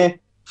obekeka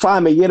fa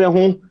me yere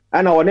ho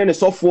ana one ne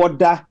sofo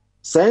da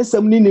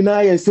sensem ni ni na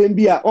ye nsem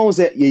bi a on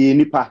se ye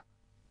nipa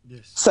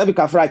sabi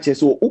ka fra che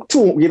so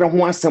utu yere ho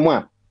asem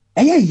a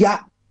ya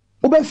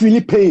obe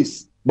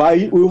Philippines but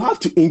you have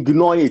to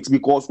ignore it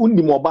because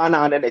undi mo ba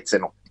na net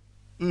no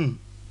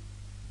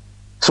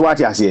so what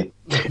you say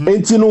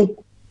enti no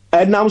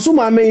enam so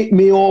ma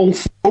me on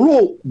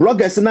follow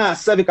bloggers na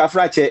sabi ka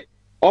fra che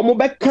omo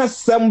be ka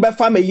sem be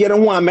fa me yere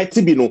ho a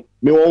meti bi no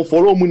me on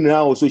follow mu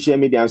na on social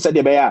media said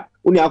dey be ya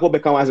uni akọ be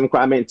ka wasem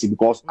comment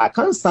because I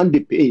can't stand the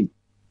pain.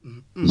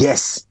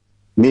 Yes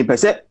me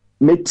pese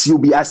meti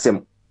obi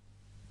asem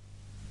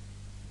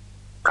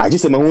I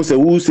just say my own say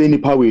who say any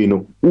power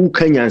no who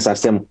can answer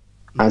them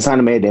and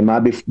san me them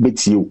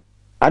bet you.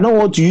 I don't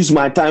want to use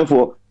my time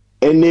for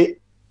any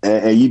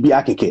yibi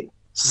akeke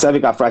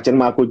cervical fracture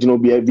ma ko jino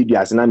bi video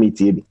as na me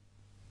tie bi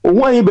o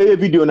wan yi be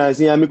video na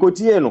sin ya me ko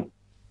tie no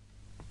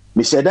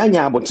me sheda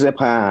nya abotre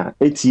pa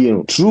etie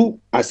no true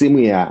asemu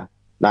ya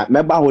na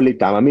me ba ho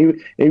later ma me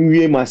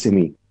enwie ma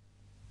asemi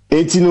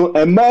enti no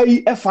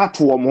emai efa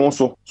to mo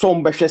so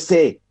mbehwe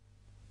say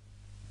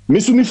me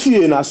su mi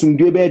fie na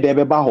asumdue be de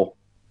be ba ho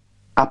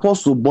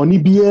apostle boni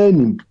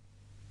bianim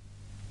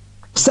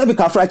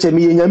cervical fracture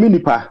me nyame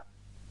nipa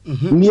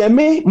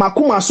nieme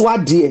makoma so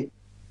ade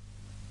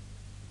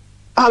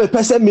a be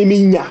pese me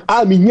minya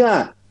a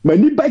minya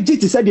mani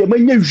budget se de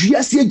manya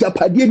wiase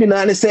agapade ni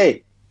na ne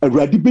se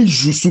awurade be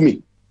yusu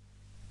me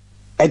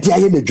e de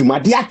aye na dwuma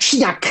de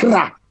atwe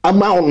akra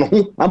ama ono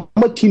ho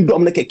ama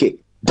kingdom ne keke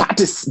that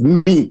is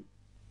me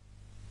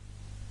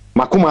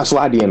makoma so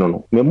ade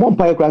no me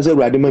mompa ekra se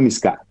awurade ma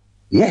miska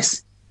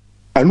yes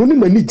anu ni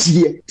mani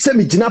gie se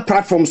me gina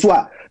platform so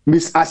a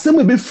miss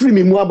asem be free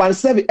me mu aban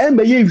serve e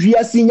be ye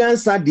wiase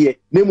nyansa de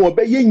ne mo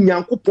be ye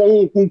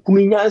nyankopon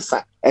kunkunu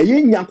nyansa e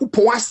ye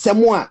nyankopon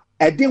asem a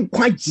e de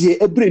nkwagie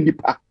ebre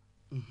nipa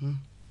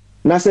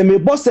na se me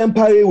boss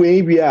empire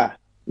we wi a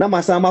na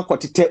masama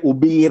kotete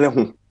obi yere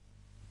ho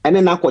and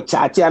then I could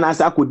chat and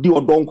as I could do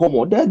or don't come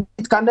on. That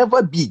it can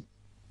never be.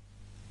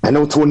 And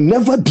it will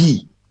never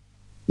be.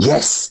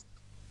 Yes.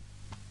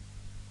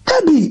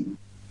 Maybe.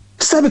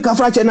 Sabika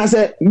Fracha and I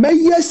said, may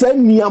yes,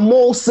 and me a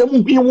more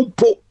some you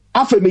po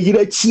after me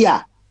you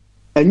chia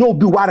and you'll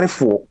be worried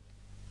for.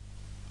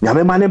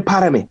 Yame man and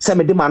parame, some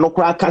of them are no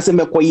crack, Casa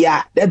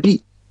Mekoya, that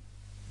be.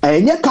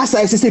 And your casa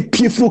I say,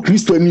 peerful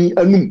Christo me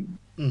a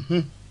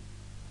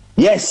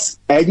yes,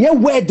 and your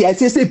word there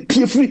says,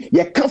 peerful,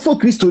 you come for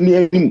Christo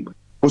near him.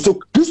 So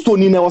Christo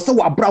Nina was so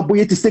brabo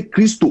yet to say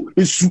Christo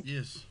is.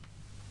 Yes.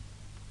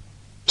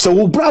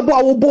 So brabo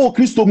our bo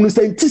Christo no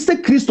say to say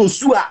Christo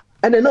sua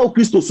and then now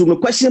Christo so no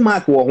question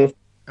mark wo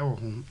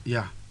ho.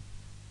 Yeah.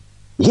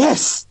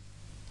 Yes.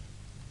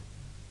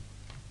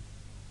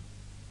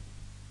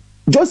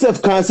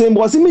 Joseph can say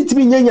was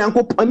mitimi nya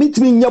Nyankopon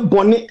mitimi nya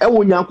bone e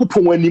wo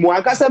Nyankopon animu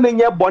aka say me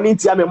nya bone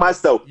ntia me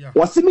master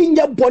was me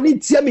nya bone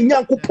ntia me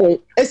Nyankopon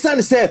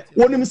esan say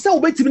wonim say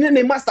obetimi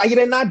ne master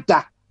yere na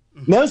da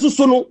nanso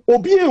so no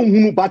obi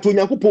ehunu but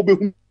Nyankopon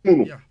behunu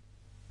no.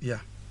 Yeah.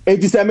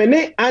 Enti se me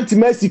ne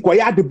anti-mercy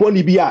kwaya de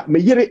boni bi a me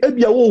yere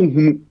ebia wo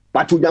hunu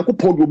but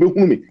Nyankopon do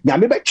behunu me nya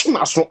me betwe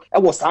maso e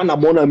wo saa na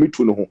mo na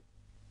metu no ho.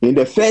 In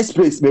the first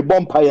place me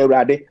bomb pa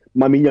Awurade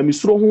ma me nya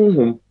misro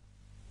honhom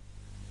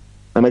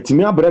na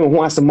metimi abrɛ me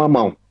ho asema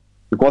ma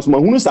because ma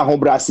hunu sa ho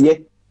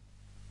brase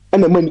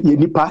and man ye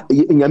nipa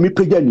nya me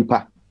pagya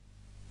nipa.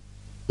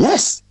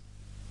 Yes.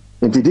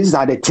 And these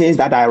are the things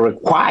that are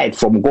required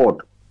from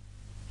God.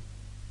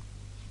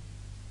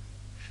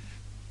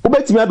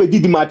 Obetimi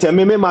abedi mate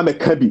me ma me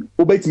ka bi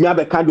obetimi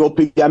abeka de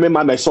opagya me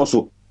ma me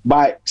so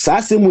by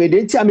sasem we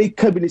dey tia me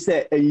ka bi ni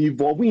say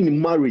involving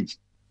in marriage.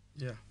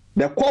 Yeah.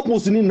 The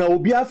couples ni na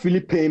obi a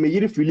Philippine me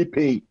yiri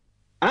Philippine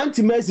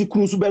anti-mercy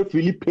cruise be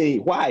Philippine.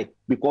 Why?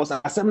 Because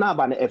asem na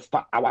aba na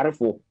efa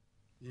awarefo.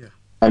 Yeah.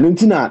 And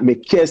until na me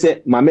care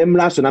say my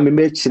memla so na me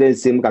chire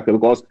nsem kakra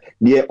because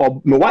the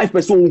my wife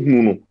person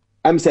hunu no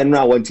am say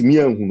na want me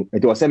ahunu e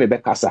dey say me be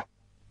kasa.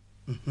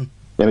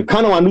 Me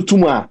kana wanu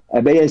tumu a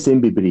e be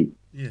nsem bebre.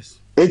 Yes.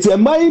 It's a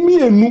my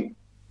mienu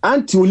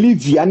anti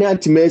Olivia and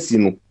anti-mercy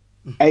no.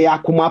 A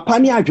yakuma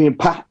pani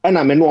adwempa and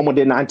a menu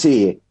omode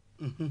nante.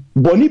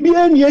 Boni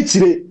bia ni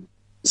achire.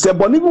 Se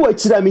boni bi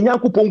wachire me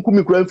Nyankopon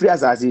kumi kura mfiri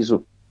asase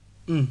so.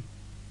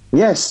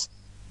 Yes.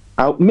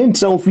 I mean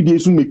try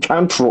ofidie so me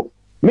twantro.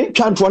 Me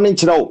twantro ne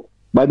nkyira o.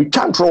 Ba bi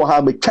twantro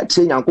ha me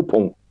twatre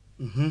Nyankopon.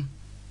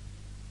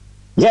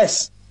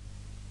 Yes.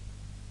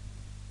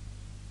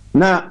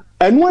 Na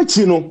enu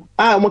achi no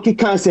a mo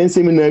keka sense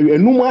mi na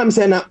enu mo am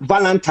say na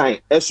Valentine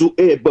eso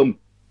bam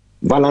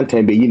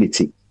Valentine be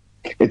unity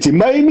eti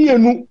mai mi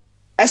enu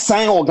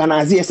esan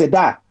organize ese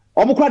da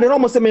omukra de no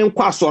mo say me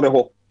nkwa asore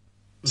ho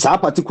sa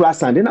particular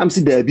Sunday na am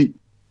si da bi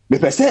me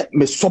pese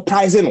me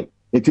surprise no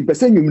eti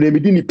pese nwumre me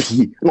di ni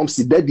pie na am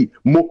si daddy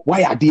mo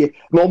why ade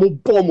na mo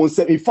bom mo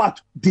say in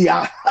fact they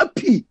are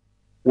happy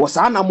was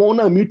ana mo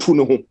na mi tu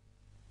no ho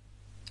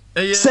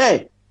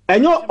say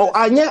enyo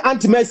anye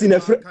anti-mercy na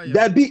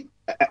da bi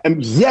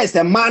yes,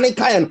 the man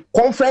can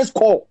conference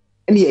call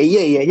and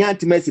yeah,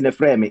 anti-mercy in a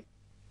frame.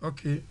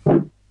 Okay.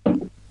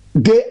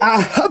 They are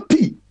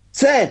happy.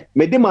 Say,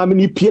 me de ma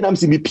mini PM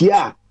si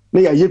PR.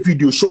 Me ya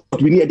video shot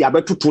we need the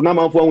about to na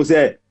man for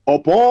say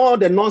upon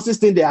the nonsense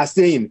thing they are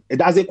saying, it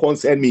doesn't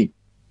concern me.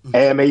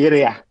 Me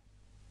here.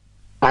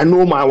 I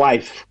know my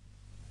wife.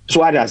 So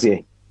what I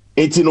say?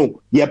 It's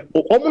no, yeah,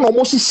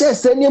 almost share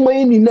send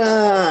my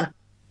na.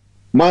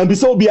 Man, be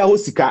so be a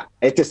hosika.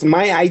 It is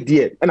my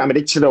idea, and I'm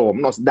a children.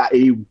 Not that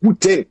a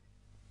good thing.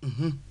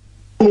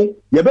 You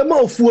be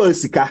more fuel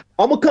sika.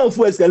 I'm a come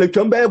fuel sika. Like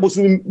chumbe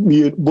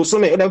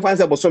bosome, and then find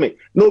bosome.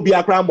 No be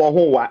a crime or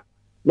home.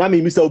 Na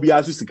me Mr. Obi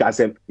asu sika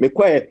sem. Me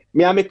quiet.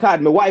 Me a me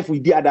card. My wife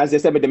with the others. They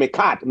say me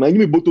card. Me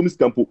me bottom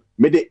stampo.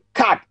 Me the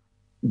card,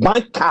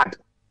 bank card,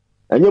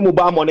 and your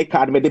mobile money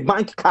card. Me the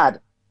bank card.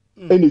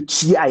 And the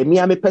TI. Me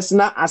a me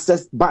personal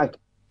access bank.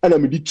 And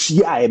I'm the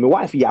TI, my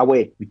wife ya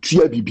way, the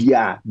TI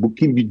BBA,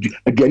 booking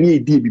again,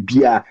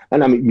 BBA,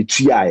 and I'm the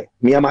TI,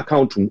 me am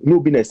account, no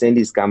business send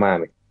this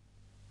camera.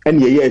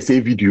 And yeah, say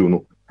video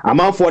no.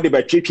 I'm out for the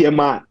battery,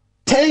 ma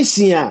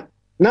 10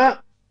 now,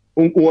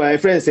 my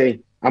friend say,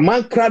 a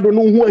man crowd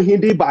no who he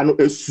did,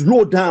 but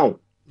slow down.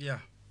 Yeah.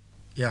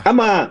 Yeah.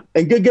 Ama,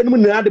 and get me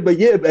another by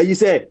year, you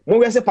say,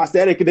 when we say Pastor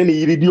Eric, then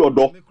he read your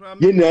dog,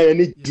 you know,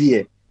 any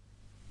dear.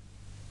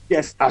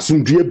 Yes, as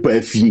soon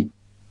as you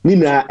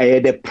Nina,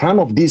 the plan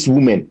of this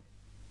woman.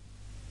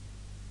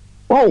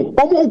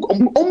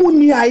 Oh,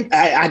 ni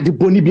I the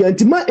boni bi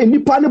antima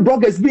eni pa ne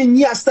bloggers bi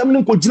nyi asem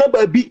ne kogina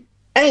ba bi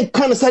en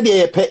kan sa de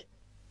yepe.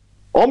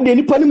 De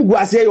nipa ne mugu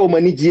ase o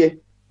manigye.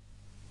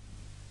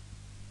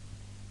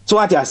 So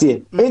what I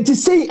say? Enti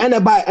say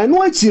ana ba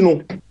eno achi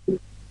no.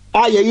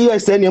 Aye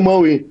yes ne ma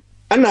we.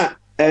 Ana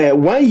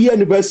 1 year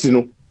anniversary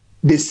no.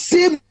 The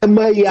same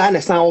ya na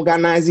san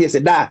organize yes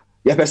da.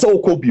 Ya pese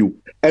okobio.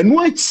 Eno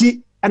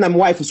achi and my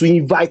wife so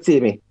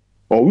invited me.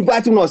 Or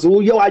invite me so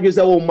you are just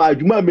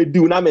my me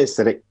do na me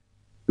sere.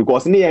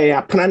 Because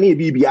near plan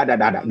be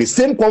the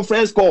same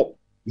conference call.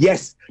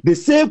 Yes, the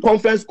same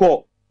conference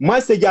call.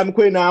 message am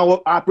ko na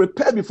I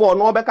prepare before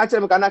no be catch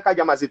me kana ka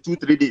jam as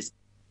 2-3 days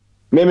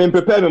me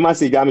prepare me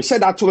message am share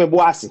that to me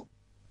boase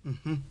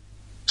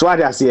so I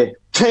dey say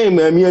train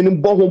me ani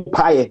bo ho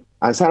pae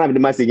and send am the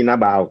message in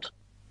about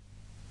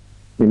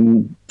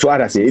so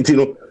I say you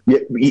know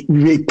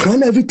we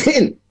plan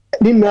everything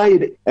ni na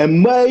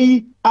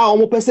mai a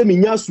omo pese me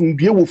nya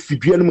sundue wo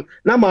fidue no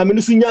na ma me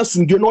no so nya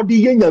sundue no de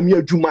ye nyame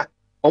adwuma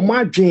omo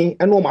adwen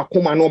e no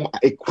makoma no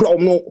ekura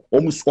no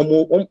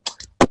omo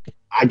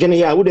adwene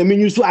ya wo de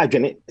menyu so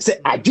adwene se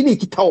adwene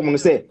kita omo no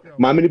se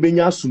ma me no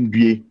benya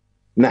sundue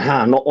na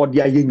ha no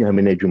ode aye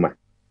nyame na adwuma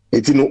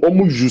eti no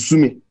omo yusu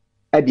me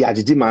e de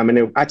agege ma me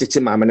no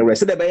acheche ma me no re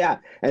se de be ya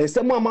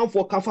ensem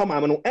amanfo kafa ma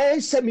me no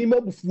enhye me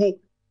mabufuo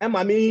e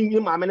ma me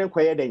ma me no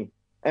koye den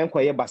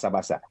enkoye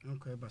basabasa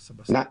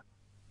na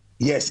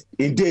yes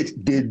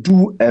indeed they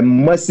do a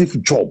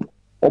massive job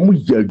omo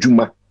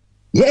yadwuma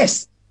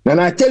yes and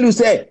I tell you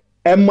say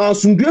e ma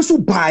sundue so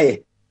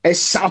bae e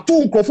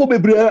shato nkrofo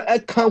bebre e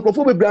kan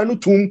nkrofo bebre no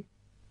tum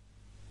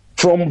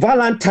from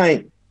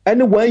Valentine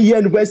any 1 year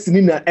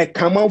university na e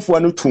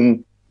kamanfo no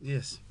tum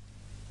yes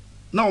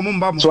na omo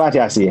mba mo so ati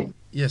ase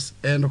yes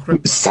no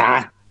crap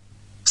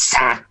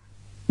sa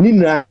ni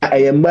na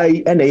e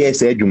mai e na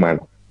yes adwuma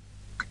no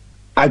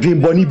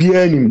adwen boni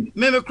bia nim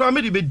me kra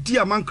me de be di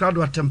aman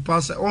krado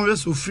atempa se on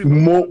so free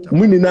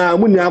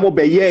munina mo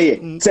be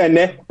ye say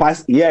ne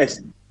pass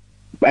yes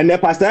and the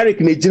pastor Eric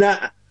ne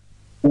gina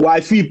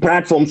wifi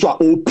platform so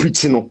all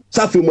preaching no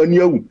safi mani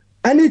awu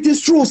and it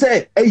is true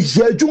say e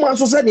adwuma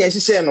so say ne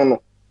hye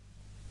no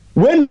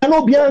when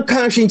no bia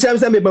kan hwe nchem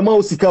say me be ma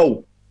osika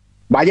o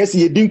ba je se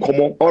ye din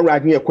komo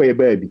alright ne ekoye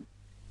ba bi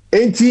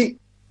enti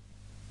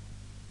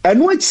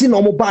eno achi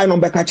no mo buy no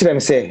be ka kire me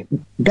say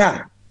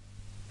ga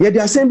ye dey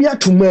asem bia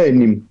to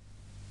manim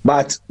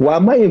but wa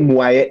mai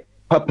muaye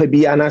papa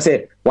bia na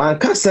say wan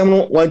kasem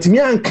no wantimi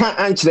anka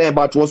ankire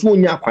but was wo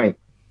nya kwan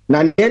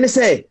na ne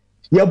say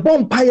ye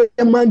bompaye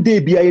Monday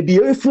bia ye dey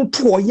efu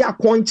to ya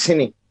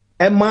konchene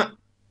ema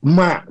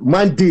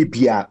Monday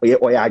bia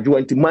oya adwo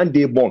anti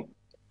Monday born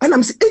and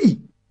am say eh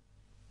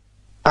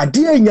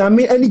ade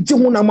anyame ani gye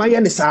ho na maye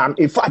ne sam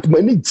in fact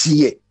mani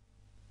gie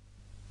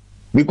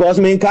because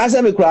me nka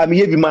say me kra me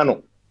ye bi ma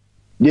no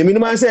the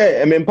minimum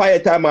say me empire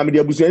time am dey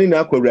abusuani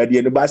na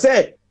akwawrade ne ba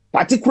say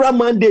particular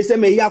Monday say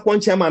me ya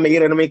konche ma me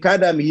yere no me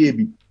kada me ye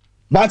bi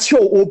but show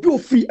obi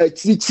ofi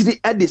achirichiri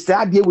e de say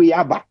ade we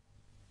aba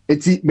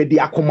eti me di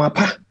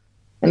akomapa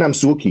and I'm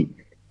so okay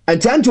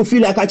and trying to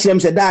feel like I them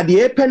say that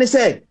the penny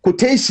say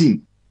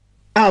quotation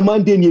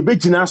Monday ni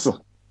begina so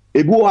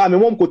ebi o ha me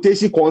mom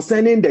quotation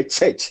concerning the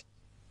church,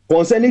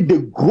 concerning the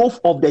growth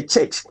of the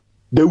church,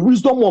 the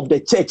wisdom of the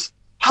church,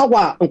 how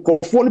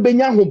nkofo no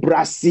benya ho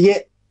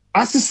brase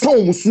asesa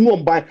omusuno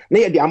mban na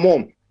ye dia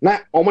mom na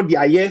omo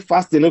dia ye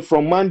fasting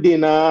from Monday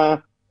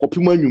na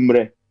kopima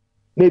nwumre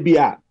na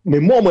bia me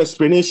mom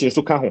explanation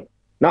so ka ho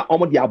na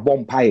omo dia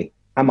bompae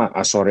ama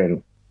asore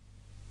no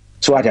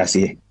so what I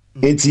say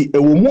enti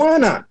ewo mu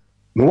ana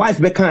my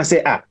wife be kan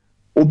say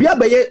obi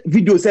abaye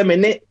video say me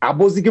ne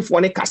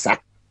abozigifo ne kasa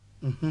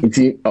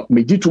enti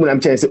me gitu na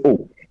mchen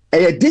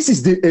say this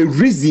is the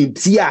reason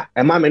tia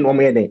e ma me no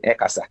me den e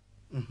kasa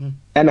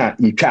ena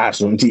yitwa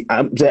so nti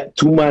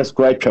 2 months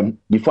cry twam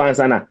before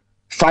answer na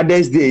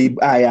Father's Day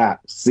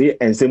say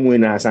ensemu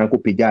na asanko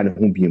pega ne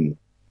ho biemu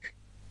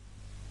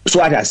so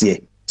what I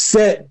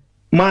say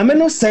ma me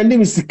no send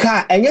me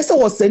sika enye say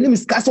was send me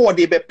sika so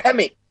dey be pay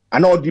me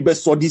and all the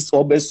best so this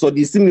or best so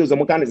this news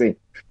am kan say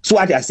so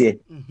what I say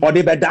or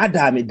dey be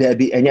dada me there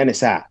be enye ne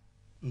say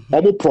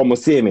omo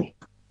promise me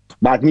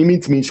but me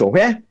meet me show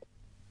where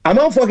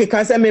among for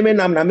can say me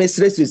nam na me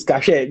stress sika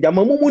hwe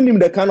jama mumu nim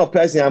the kind of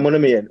person am no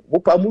me yen wo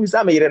pa mu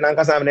sa me yere nan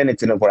kasa me ne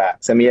tene kora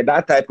say me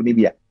that type ni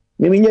bia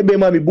me nye be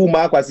ma me bu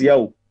ma akwase ya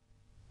o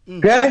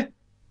okay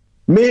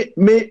me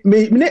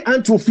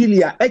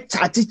antrophilia e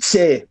chati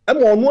che e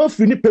mo no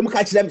afiri ni pem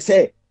ka kire me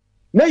say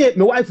na ye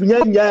me wife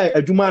nya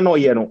adwuma na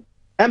oye no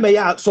e me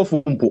ya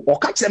sofo mpo o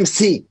ka kire me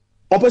say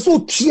o pe so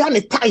tua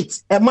ne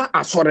tight e ma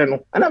asore no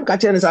ana me ka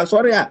kire ne say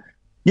asore a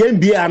ye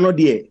mbia no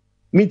de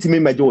meet me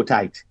majo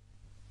tight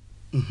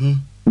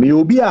me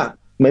obi a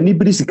mani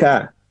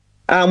brisika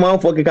a man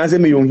for can say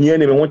me yon hia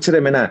ne me ho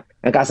kire me na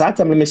nka sa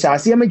atam me sha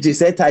ase me je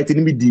say tight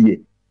ni me die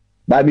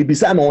ba me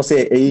bisa me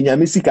say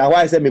nyame sika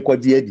why say me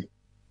kodi adi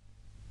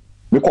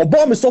me ko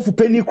bo me sofu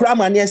penny kra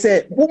ma ne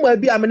say woman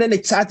bi a me ne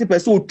chat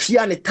person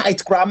otua ne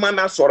tight kra ma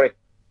na sore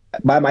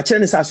ba ma kire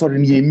ne sa sore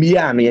ne yemi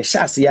a no ye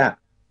sha ase a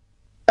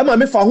e ma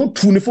me fa ho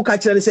tu ne fo ka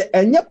kire ne say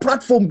enye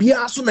platform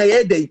bia so na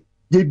ye dey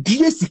ye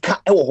die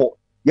sika e wo ho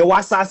ye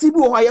wasase bi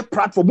wo ho ye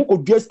platform ko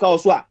die sika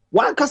so a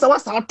wan kasa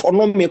wasa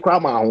atono me kra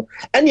ma ho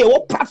ene ye wo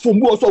platform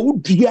bi wo so wo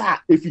die a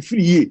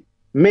efifiri ye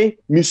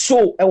me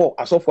so e wo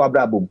asofo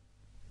abrabom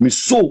me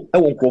so e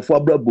wo nkrofo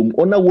abrabom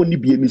ona woni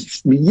bie me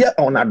ye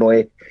ona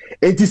doye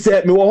enti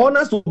se me wo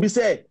hona so bi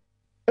se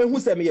ehu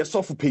se me ye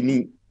sofo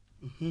pani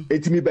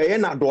enti me be ye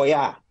na doye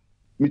a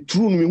me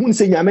true no me hu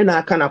se nyame na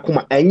aka na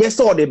koma enye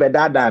se o de be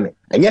dada me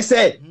enye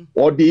se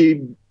o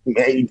de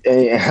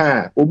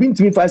obi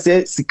ntimi fa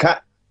se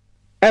sika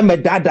Emma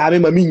dada me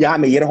maminya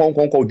me yere Hong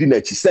Kong ko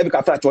dinner chi se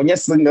ka fra onye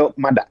single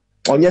mother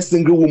onye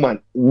single woman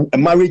a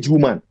marriage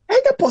woman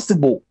ain't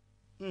possible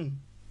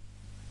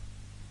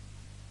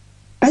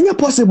ain't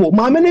possible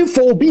ma me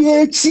for be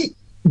echi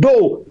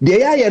though the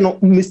ya no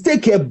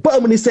mistake e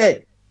bam ni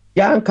say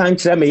ya kan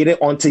kire me yere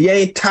until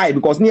ye tie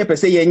because near per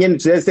say ye nye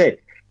say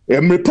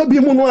mrepa bi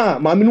mu no a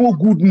ma me no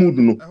good mood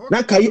no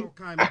na kai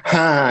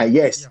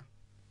yes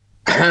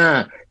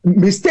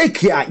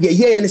mistake ya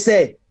ye ni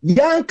say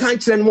yan kan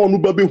kire no no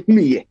ba be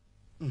hunu ye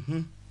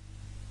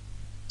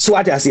so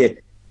what I say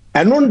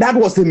and know that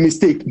was a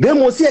mistake then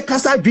mo see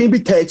kasa dream bi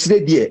ta kire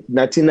die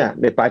natina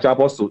the pastor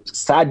apostle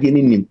sad ye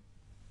ni nim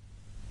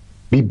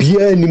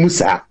bibia ni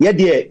musa ye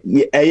de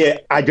eye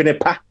adwene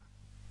pa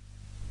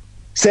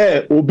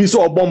say obi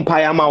so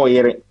obompa ya ma wo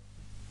yere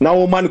na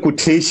wo man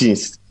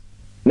quotations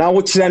na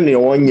wo kire ne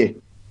onye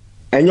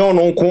enye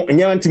ono nko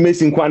enye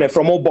intimacy nko na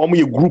from obom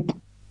ye group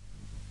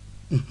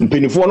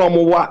mpenifo no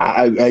mo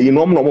wa you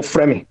know mo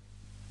frame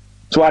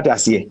so what I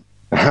say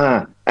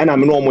ana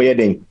me no mo ye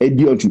den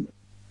edi ontu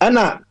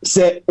ana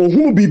se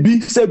ohun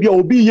bibi se bia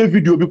obi ye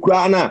video bi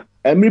kura na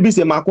emri bi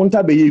se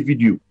makonta be ye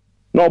video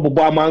na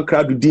obobo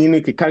amanka do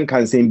din ke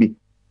kankan sen bi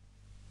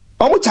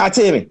omo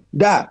chaate me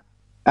da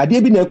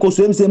ade bi na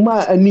ekoso em se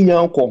ma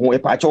aninya nko ho e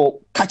pa cho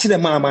ka kire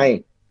ma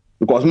man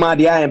because ma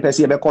de I am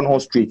person be con ho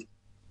straight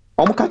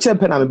omo ka kire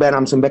pe na me be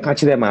na me be ka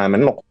kire ma me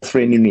no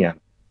friend ni nua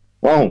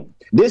wow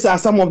these are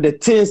some of the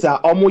things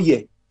that omo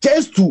ye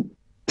just to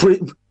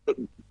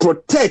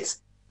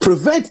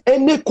prevent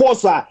any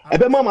cause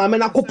ebe mama me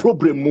na ko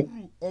problem mu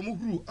omo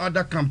huru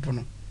other camp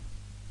no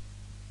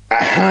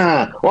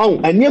wow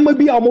anyema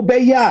bi omo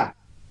be ya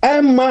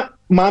emma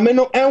mama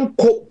no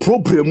enko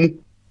problem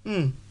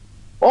mu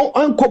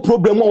enko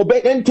problem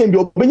obe enten bi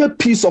obenya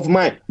peace of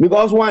mind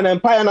because one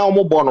empire na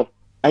omo bo no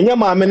anya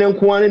mama ne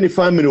nko ane ni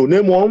family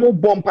na mo omo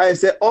bo empire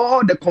say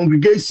all the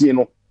congregation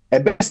no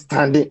ebe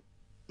standing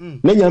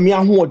na nyame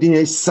ahoodin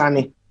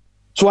esane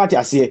so what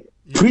you say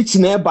preach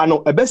na eba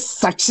no ebe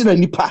sachi na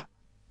nipa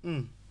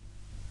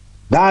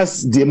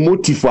that's the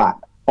motive for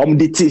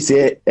the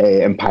say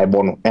empire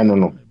bono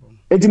no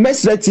it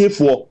message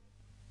for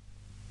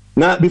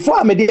now before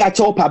I made a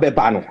chop be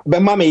bano be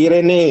mama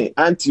yere ne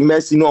anti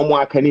mercy no mo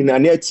akani na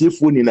na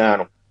tiefo ni na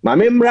no ma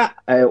memra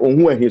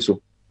ohun ahi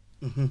so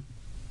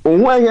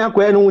ohun ahi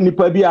akwa no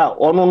nipa bi a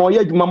ono no ye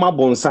adwuma ma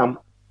bonsam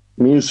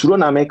me nsuro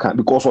na meka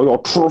because of your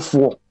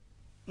trofo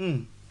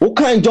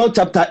okay John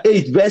chapter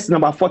 8 verse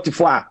number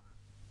 44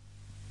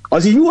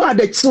 as you are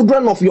the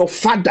children of your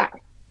father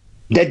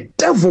the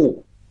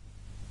devil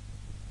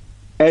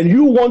and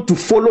you want to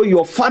follow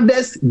your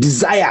father's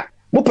desire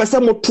mo pese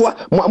mo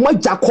toa mo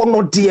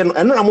jakono de no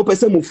eno na mo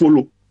pese mo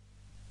follow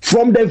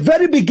from the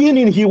very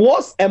beginning. He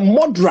was a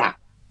murderer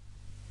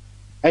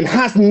and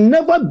has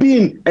never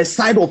been a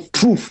side of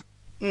truth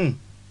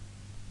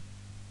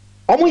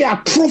omo ya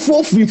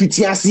truthful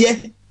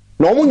fifitiase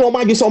na omo no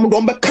ma gese omo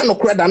do be ka no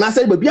kreda na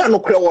say baby an no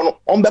kre wo no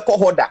omo be ko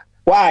hoda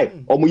why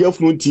omo ya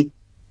funti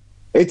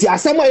eti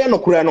asemo ya no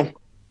kre no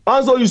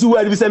also you see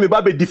where we say me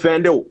ba be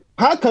defend you.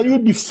 How can you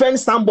defend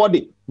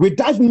somebody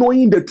without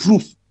knowing the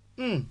truth?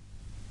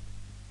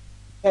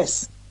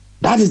 Yes,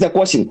 that is the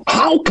question.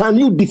 How can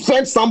you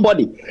defend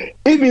somebody?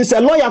 Even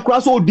a lawyer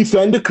cross will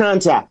defend the crime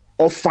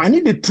or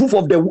finding the truth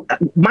of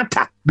the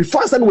matter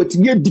before saying what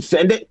you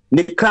defend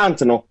the crime,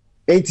 no.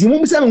 And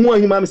you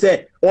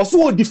say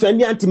also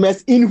defend the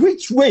anti-mess in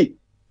which way?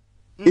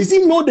 Is he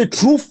know the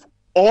truth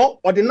or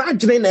the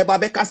natural never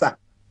bekasa?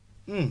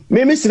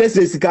 Maybe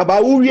stress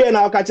kaba uri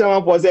na akacha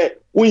man for say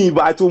we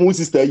invite to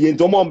sister yin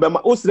to mom be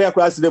o stress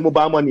class dem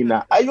ba money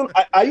na.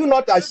 Are you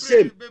not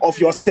ashamed of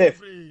yourself?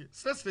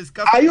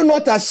 Are you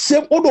not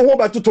ashamed o do ho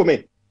ba to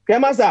me?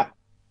 Kema sa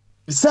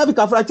sabi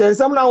ka fra chen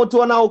sam na o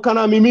to na o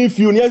kana me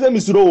feel ni say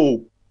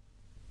misuro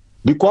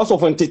because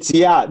of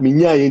entity a me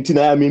nya yin ti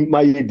na me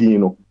my din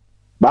no.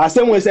 Ba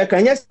say we say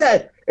kan yes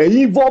say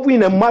involved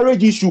in a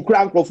marriage issue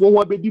kra nkofo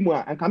ho abedi mu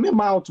a kan me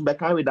mouth be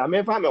kan with that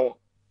me fa me ho.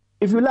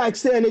 If you like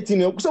say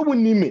anything, so we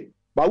need me.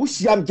 But we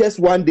see am just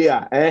one day,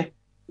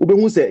 Ube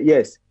who say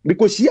yes.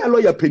 Because she a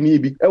lawyer penny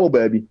be,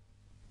 baby.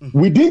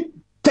 Within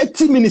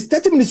 30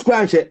 minutes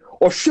crunch,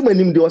 or she when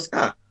him was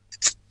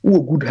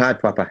good heart,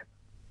 papa.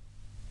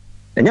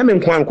 And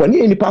yamen kwan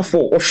ni any pa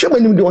for, or she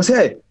when him was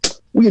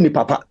we any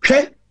papa.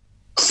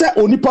 Say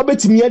only papa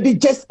to me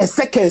just a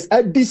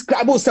second,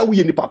 describe say we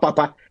any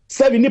papa.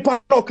 Say ni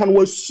papa can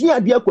was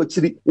share dia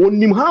kwachiri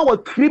onim how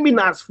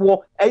criminals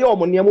for eyo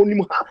omonia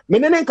onim ha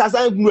menene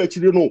nkasa ngunu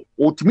achiri no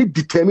otimi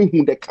determine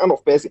who the kind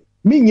of person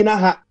me nyina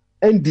ha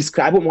and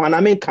describe mo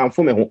na me kan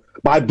for me ho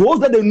but those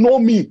that they know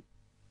me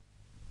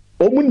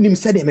omunim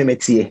say dem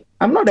memetie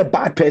I'm not a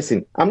bad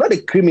person, I'm not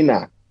a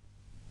criminal.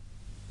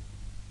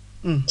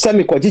 Say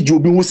me kwaji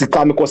obi hu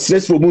sika me ko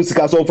stress obi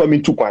sika so for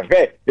me to kwan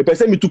the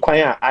person me to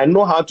kwan I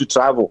know how to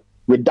travel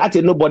without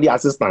nobody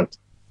assistant.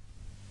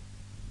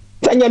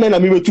 Tanya na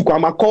mi wetu kwa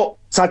mako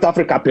South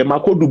Africa pe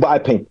mako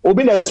Dubai pen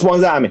obi na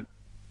sponsor me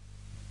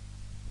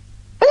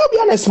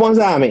obi na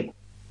sponsor me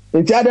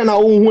nti ada na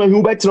wo hu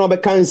ahu betre obe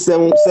kan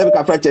nsem se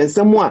ka fra chen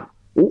nsem a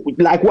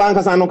like one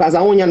kasa no kasa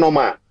wonya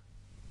normal.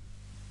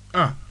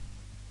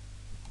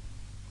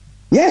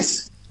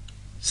 Yes.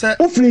 Sir,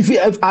 a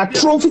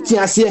trophy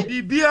tiasie.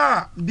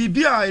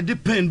 Bibia e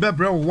depend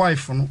bebre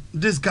wife no.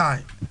 This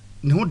guy.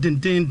 Ne ho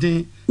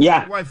den.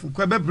 Yeah. Wife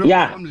ko bebre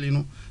family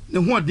no.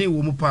 Ne ho den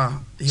wo mu pa.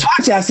 So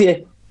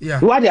tiasie. Yeah.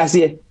 What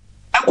tiasie?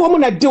 Akomo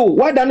na do.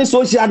 Why dan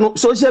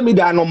social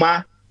media no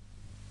ma?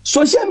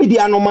 Social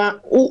media no ma.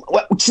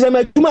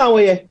 Chirema tuma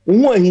we ye.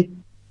 Wo hi.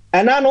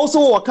 And then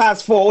also work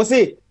cars for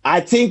say I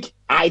think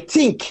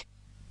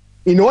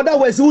in other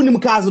words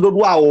unim cars do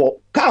wa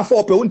car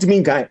for pe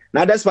untimi nkan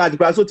na that's why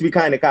the so to be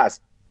kind of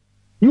cars.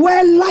 You are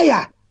a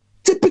liar,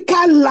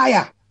 typical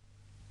liar.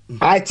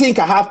 I think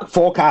I have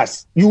 4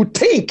 cars. You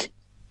think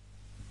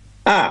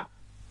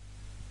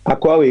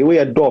Akwawe we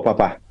a door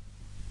papa.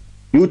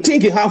 You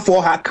think you have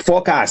 4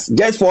 cars,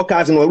 just 4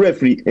 cars in a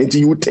referee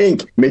until you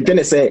think me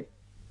gonna say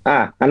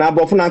and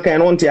abofuna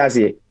kan on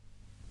tiase.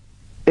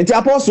 Enti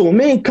apostle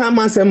me kan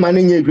man sem man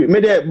nye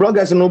me the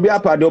bloggers no be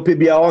apade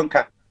opebia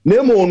onka na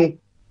emo no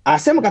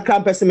asem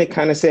kakra mpese me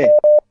kan say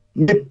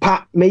de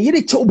pa me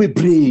yire chew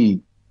bebre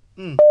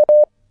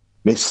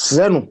me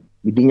sreno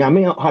me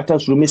dinyame hata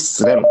suru me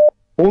sreno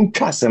on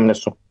twasem ne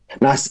so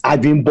na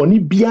adwen boni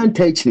bia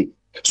ntachire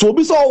so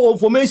obi so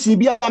information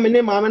bia me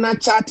ne ma me na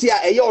chat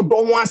a eye odo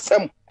ho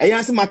asem eye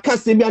asem aka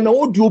sem bia na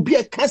odi obi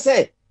e ka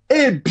say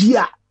e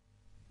bia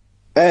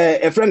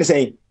a friend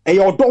saying and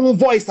your don't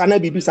voice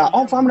and be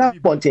on family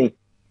ponting.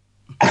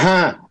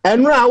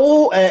 And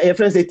now a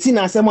friend say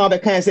Tina some other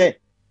can say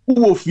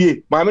who fear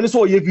my minister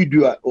or your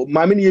video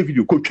my mini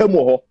video could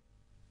chemo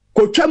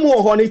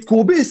on it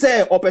could be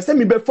say or person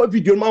me before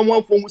video man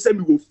one phone say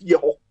me go fear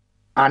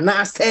and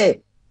I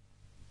say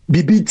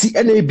BBT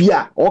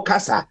NABA or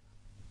Casa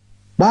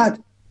but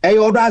I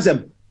order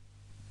them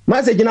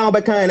message now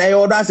be kind I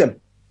order them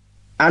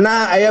and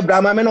now I have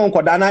Brahma men on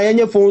Kodana and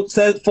your phone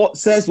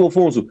says for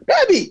phones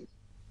baby.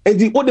 And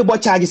the what the boy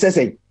charges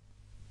say,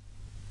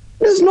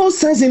 there's no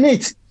sense in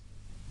it.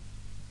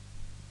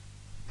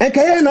 And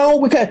can now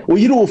we can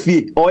you know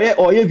fee or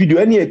your video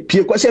any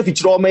peer question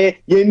feature or may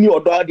ye knew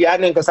or the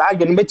other because I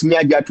can met me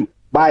at you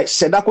by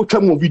Sedako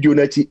Tremo video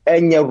net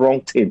any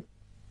wrong thing.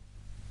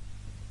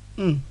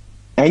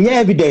 Any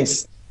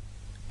evidence.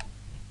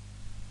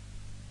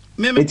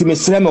 It may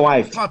slam my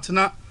wife.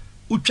 Partner,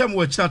 Ucham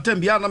watch that time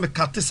beyond me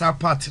cut this our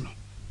partner.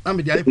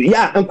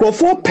 Yeah, and go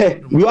for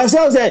pay. We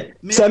ourselves say,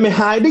 Sammy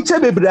hide each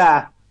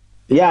other.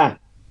 Yeah,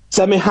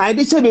 Sammy hide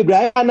each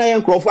other. And I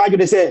am Crawford,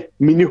 you say,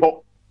 Mini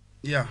ho.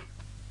 Yeah.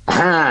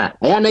 I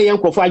am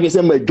Crawford, you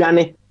say, my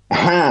Johnny.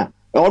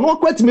 Or not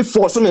quite me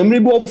for some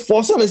and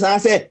for some as I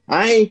say,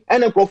 I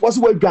and a Crawford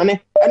were Johnny,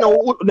 and I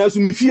would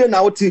some fear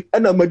now, and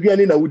a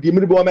Magiani would be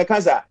my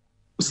casa.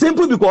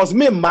 Simply because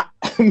me, my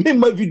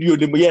video,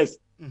 yes.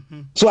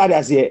 So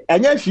I say,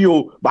 and yes,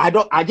 you,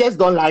 but I just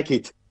don't like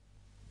it.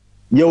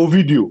 Your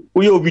video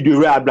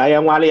where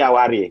Brian Wale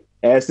Aware,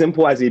 as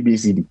simple as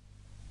ABCD.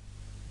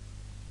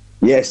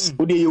 Yes,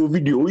 your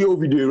video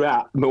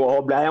where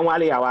no Brian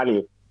Wale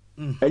Aware.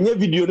 And your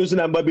video no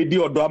number be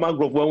or drama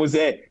group when we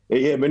say,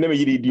 hey, my name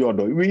is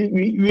Diodo.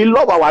 We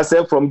love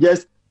ourselves from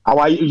just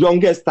our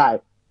youngest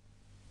type.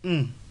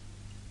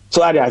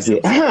 So I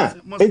say,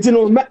 it's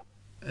no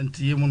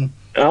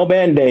I'll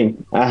bend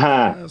then.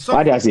 So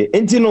I say,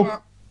 it's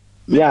no.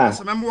 Yeah,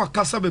 remember what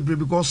Casa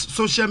because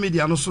social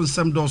media no so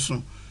some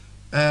dozen.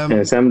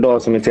 Some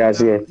doors me tell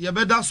you. You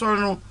better sorry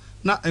no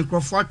na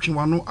enkrofo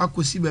atwe no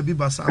akosi baby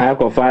basa.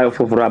 Akofa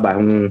foforo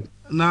aba.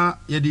 Na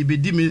ye de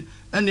bedi me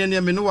ene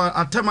me no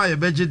atema ye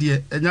beje de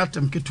enya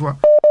atem ketwa.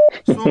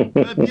 So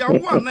bia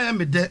wo na ye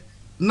me de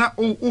na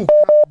o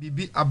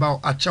bibi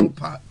about a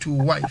chaupa to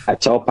wife. A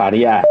chaupa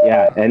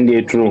yeah and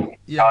they true.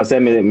 I say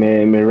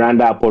me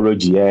randa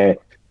apology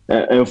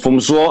from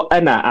so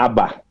na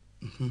aba.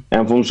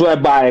 And from so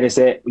aba e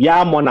say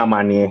ya mo na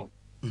mane.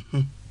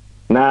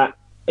 Na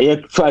e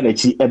try na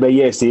chi ebe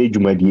ye say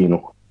dwumadie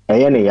no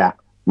eye ne ya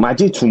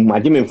magi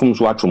memfum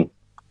so atom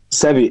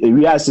sebe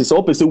wi ase so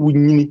opese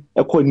wunyini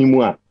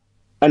ekonimu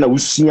a na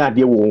wusua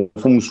ade wo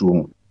fum so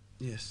mu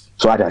yes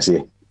so ada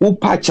say wo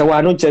pacha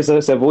wa no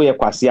chese sebe wo ye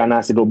kwase ana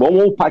ase do bo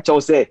wo pacha wo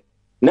say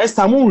next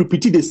time we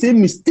repeat the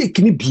same mistake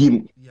ni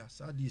biem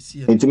yes ade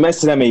see enti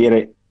mesra me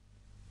yere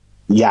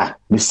ya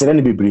mesra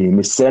ne bebre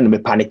mesra ne me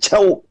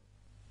panichew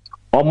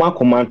o ma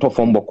komanto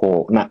fom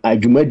boko na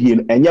adwumadie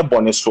no enye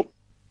bone so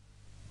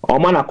o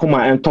ma na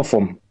koma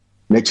entofom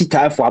na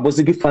chitaifo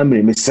abosigi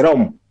family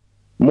mesrem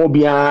mo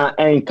bia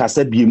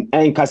enkasa biem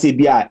enkasa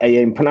bia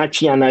eye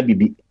mpanachi ana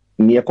bibi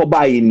ne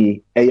ekoba ye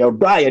ni eye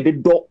do aye de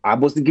do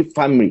abosigi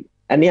family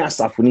ene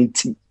asafo ni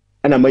ti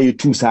na maye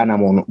tu sa na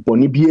mo no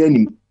boni bia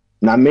ni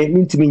na me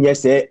ntimi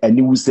nyese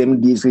ani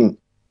wusem di fin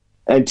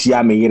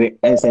antia me yere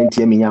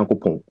ensantia me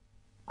nyankopon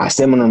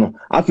asem no no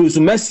afi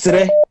so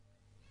mesre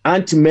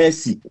anti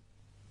mercy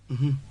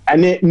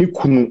ane ni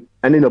kunu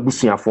ane na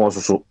busuafo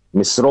so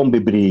mesrom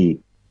bebre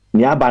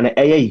ni aba na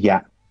eye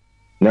ya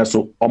na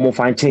so omo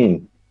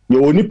fanchen ye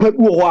onipa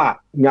bi ho a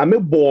nyame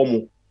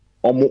bo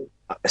omo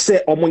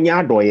se omo nya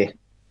adoye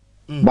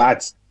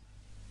but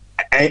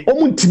And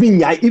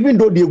even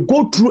though they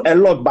go through a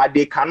lot, but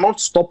they cannot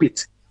stop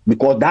it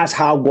because that's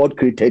how God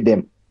created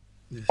them.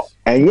 Yes.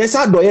 And yes,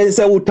 I do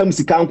say what time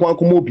si kan kwan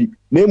komobi.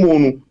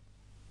 Nemo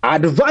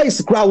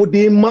advice crowd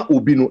dey ma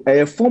obi no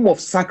a form of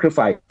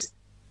sacrifice.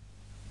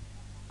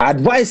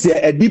 Advice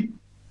a deep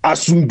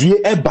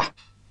asundue eba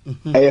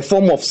a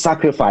form of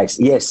sacrifice.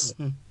 Yes.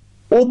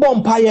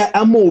 Obompire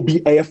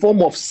amobi a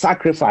form of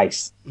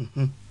sacrifice.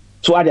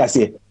 So what I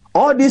say,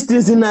 all these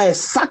things in a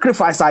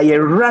sacrifice I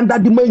render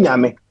the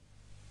manyame.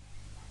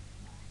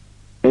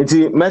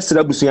 Enti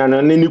mesra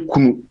busuana ne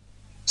kunu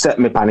set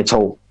me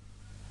panicho.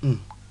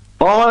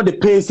 All the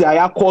pains I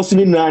are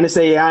causing na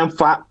say I am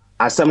fa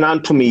asem na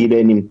to me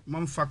denim.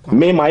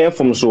 Me my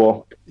from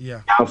so.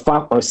 Yeah. I am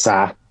fa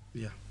osa.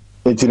 Yeah.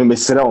 Enti me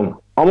mesra on.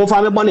 Omo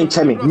fa me born in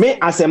chemi. Me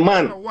as a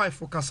man. Wife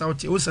focus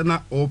out o se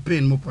na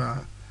open mo pa.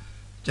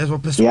 Just for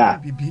person.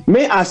 Yeah.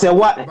 Me as a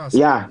what?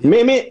 Yeah.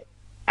 Me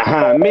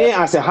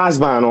as a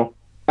husband no.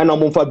 And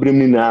omo fa brim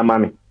ni na ma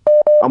me.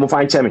 Omo fa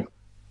chemi.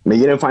 Me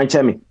yere fa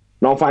chemi.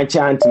 No find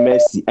chance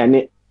mercy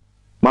and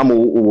Mama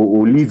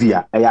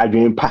Olivia a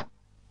dream pa.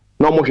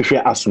 No more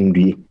share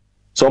asundie.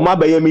 So my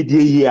baby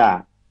media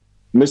here.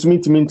 Miss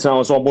Mintin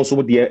sounds almost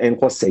so dear and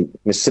say,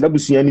 Miss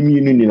Celebus enemy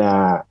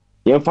na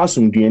yen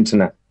fasum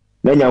duentina.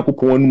 Then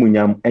Yakupon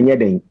munyam and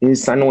yedin in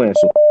San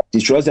Wenso.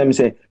 It shows them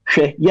say,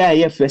 she,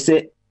 yeah,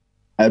 say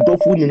a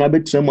dofu in a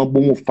bit of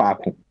boom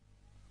faco.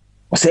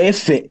 Say,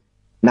 fe,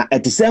 na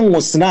at the same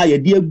was na a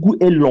dear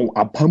good along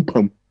a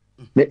pum.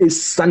 There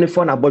is sunny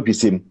fun about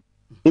him.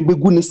 It be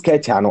good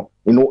sketch, you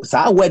know. So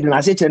I word and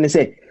I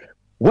say,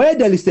 where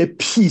there is a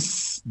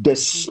peace, the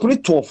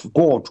Spirit of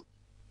God.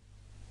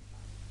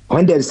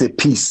 When there is a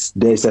peace,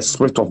 there is a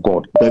Spirit of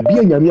God.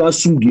 Baby, nyami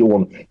asum die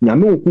won.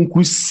 Nyami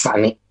okunku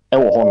sane e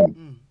wo ho no.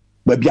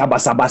 Baby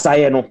abasa basa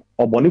ye no,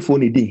 obonefo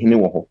ne di hene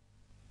wo ho.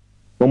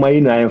 No mai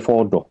na en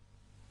fodo.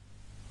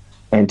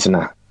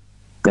 Entina.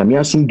 Nyami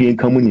asum die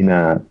nkamu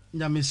nyina.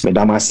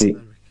 Medamase.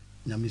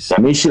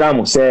 Nyami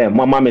shiram say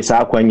mama me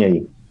sa akwanya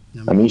yi.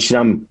 Nyami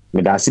shiram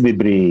medase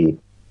bebre.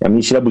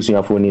 Nyami shira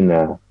busuafo ni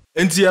na.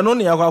 Enti ano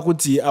ne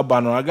yakwakuti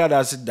aba no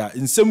Agradaa sida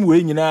nsem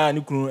we nyina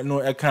ne kunu no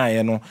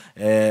ekaye no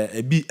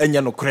ebi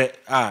enya no kre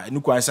ne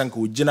kwan sanka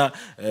ogina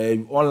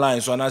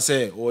online so na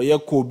say oye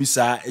ko bi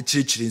sa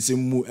echirichiri nsem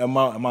mu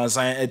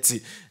mansan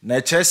eti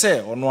na che say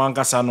ono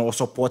ankasa no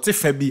support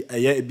fa bi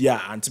eye bi a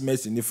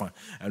antimesi nifa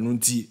anu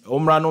nti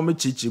omra no me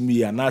chichiri mu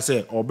ya na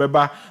say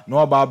obeba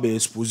na oba ba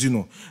expose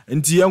no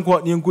nti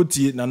yenko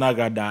ti na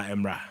Agradaa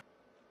emra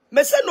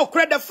me say no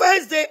kre the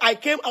first day I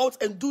came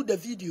out and do the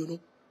video no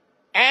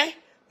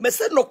me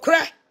say no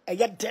cry and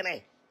yet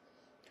dene.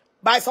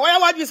 But so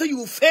why you say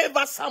you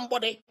favor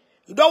somebody,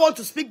 you don't want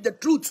to speak the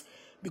truth.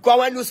 Because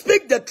when you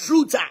speak the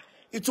truth,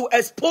 it will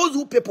expose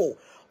you people.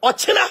 Or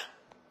China,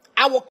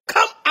 I will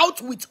come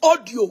out with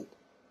audio.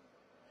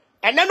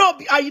 And then I'll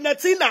be in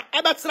Tina,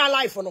 Ebertina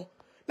life, no.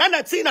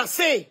 Then Tina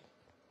say,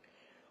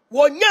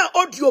 Wonya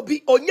audio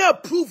be, Onya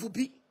proof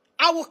be.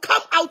 I will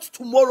come out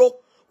tomorrow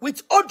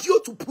with audio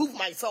to prove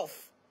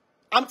myself.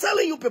 I'm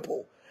telling you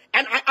people.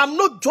 And I'm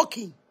not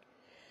joking.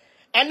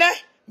 And then,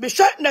 me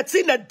shot na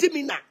tina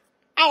dimina.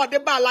 Our de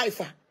ba life.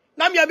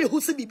 Na mi abi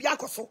husi bibi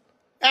akoso.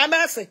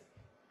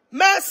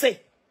 Mercy.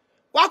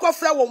 Wako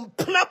fra won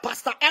pna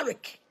Pastor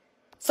Eric.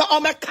 So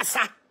ome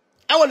kasa.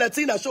 I want na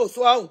tina show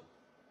so.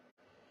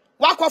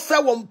 Wako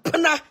fra won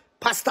pna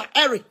Pastor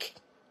Eric.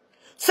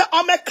 So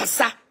ome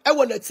kasa. I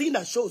want na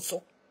tina show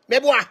so.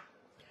 Meboa.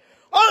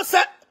 Also,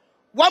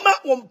 wama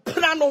won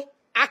pna no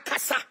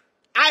akasa.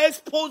 I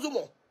expose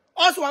mo.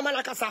 Also wama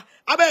akasa.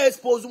 Abe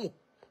expose mo.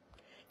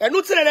 And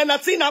not saying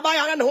nothing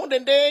about your own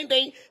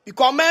day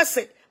because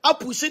mercy are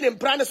pushing in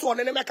prana so on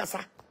the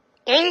Macassa.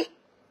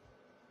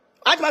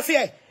 I must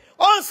say,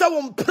 also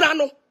on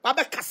prano,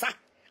 Babacassa,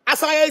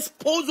 as I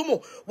expose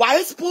you, why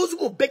expose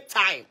you big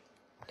time.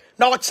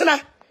 Now,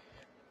 Ochina,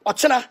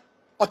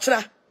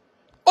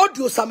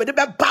 audio some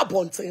the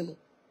babon saying,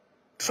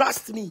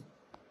 trust me.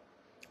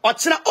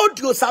 Ochina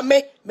audio some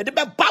me the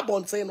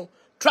babon saying,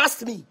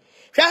 trust me.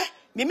 Yeah,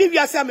 maybe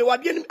I say, me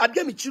what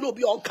again, me chilo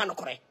be on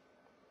canocre.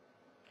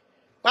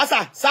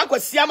 Masa, sakwa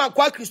siyama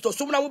kwa Kristo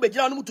sumuna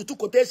mubejina no mututu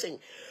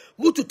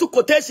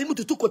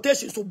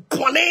quotation so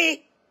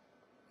bone.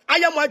 I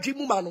am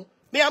adwimu mano.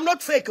 Me I'm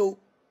not fake oh.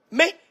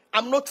 Me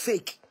I'm not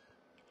fake.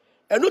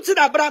 Enuti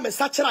na bra me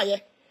sachira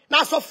ye.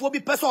 Na asofo bi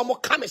pese o mo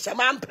ka me hye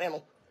ma mpre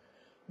no.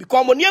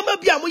 Because mo niam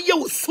bi a mo ye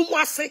wo sumu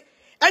ase,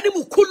 ene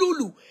mo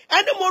kululu,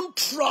 ene mo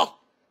ntro,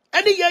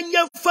 ene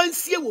yenya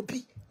fansie wo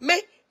bi. Me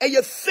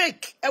eye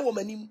fake e wo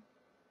manim.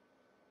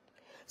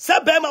 Se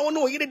be ma wo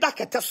no yire da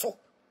kete so.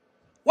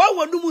 Why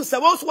would you say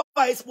what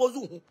I suppose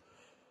you?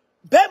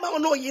 Bema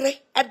no yire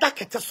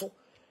edakete so.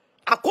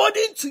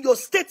 According to your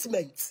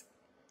statement,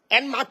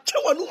 and my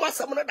child no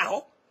masamana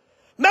now,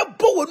 me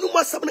bo no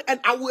masamana, and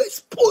I will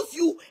expose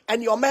you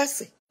and your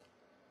mercy.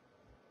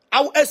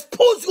 I will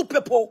expose you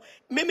people.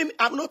 Me,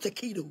 I'm not a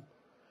kid.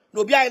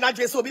 No be an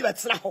address will be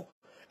that now.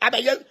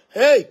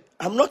 Hey,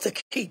 I'm not a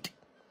kid.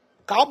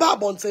 Kaoba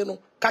bonseno,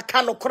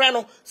 kakano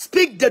kreno,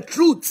 speak the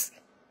truth.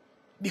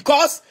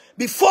 Because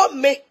before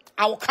me,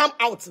 I will come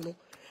out. No,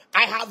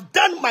 I have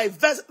done my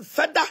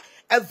further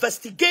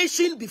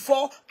investigation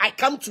before I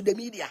come to the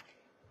media.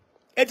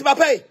 Eti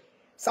papa,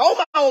 sa o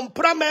ma on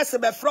promise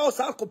be fro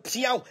sa ko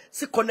pian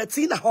si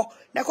connecting na ho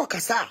na ko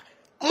kasa.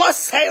 Mo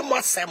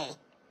sem.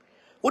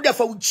 Wo dey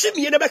for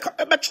jimi ne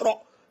be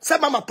chro. Say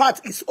mama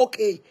part is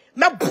okay.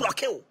 Me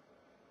block you.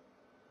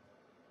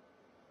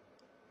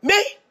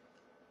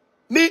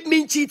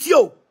 Me cheat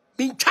you.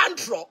 Me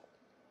chantro.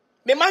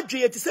 Me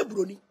madwe eti se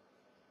broni.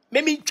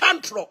 Me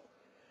chantro.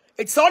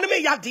 It's only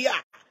me yadia.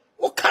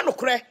 O kanu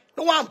kre.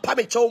 No one pa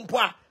me chompo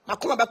a.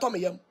 Makoma beto me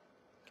yam.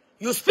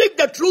 You speak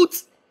the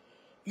truth.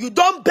 You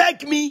don't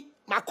beg me.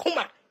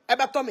 Makoma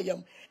beto me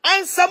yam.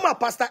 And some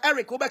Pastor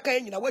Eric obeka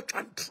nyina we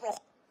chantro.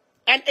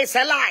 And it's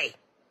a lie.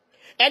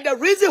 And the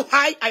reason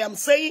why I am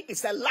saying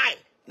it's a lie.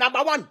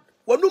 Number one,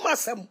 wanuma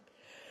sem.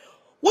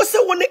 Wose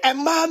woni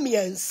ema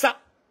miensa.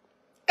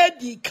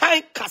 Edi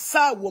kan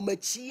kasa wo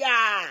machia.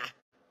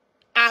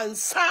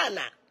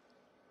 Ansana.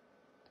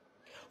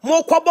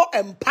 Mo kwabo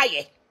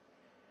empire.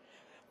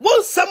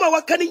 Won sama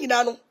wakani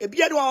nyina no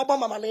ebia de wa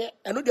mama ne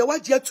eno de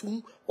waje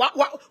atum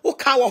wo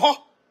ka wo ho,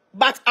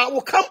 but I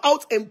will come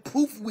out and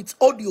prove with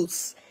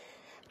audios.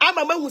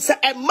 Ama ma hu say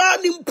e ma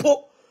ni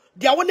mpo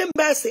de woni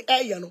mercy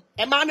e no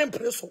e ma ne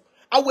preso.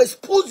 I will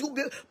expose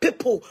you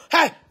people.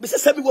 Hey, Mr.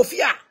 Semi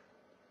Wofia.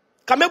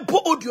 Come and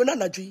put audio na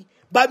nadwi.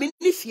 Ba mi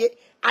ni fie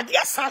ade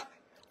asa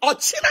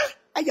ochina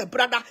aye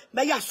brother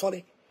me ya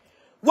sorry.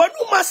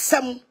 Wanu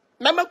masem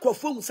na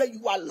makrofo hu say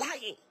you are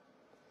lying.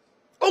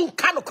 On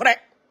kan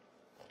correct.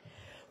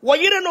 Wo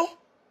yire no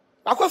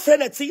akofre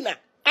na tina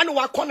ane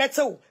wa connect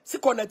o si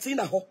connect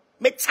na ho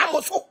me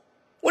tamoso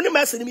woni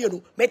mase ni me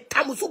no me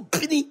tamoso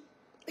bini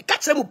e ka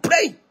kire mu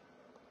pray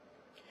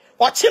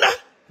ochina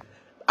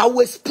I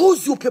will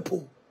expose you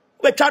people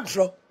we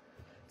tadro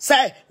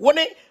say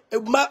woni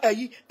ma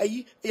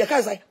ayi ya ka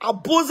say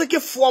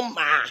abozeke form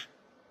ma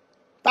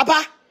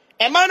papa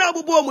e man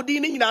abubo mu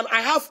din ni nyina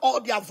I have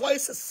all their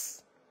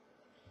voices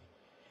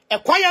e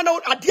kwanya no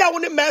ade a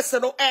woni mase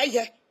no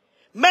eye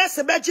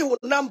mase beji wo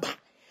number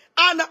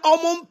ana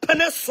omum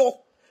peneso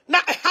na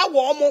ha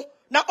wo omo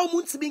na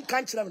omu ntimi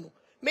nka nkyere no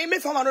me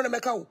fama no na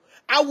meka wo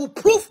I will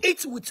prove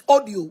it with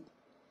audio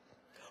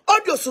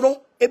so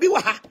no ebi wa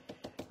ha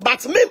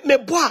but me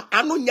bo a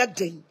ano nya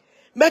den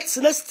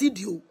metna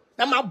studio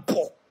na ma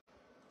bo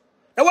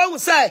na when we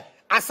say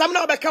asam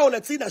na obeka won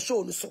ati na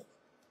show no so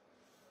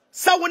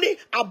sa woni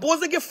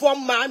abozege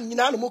form man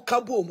nyina no mo ka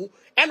bo mu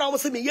e na omo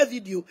se me ye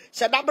video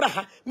she dabra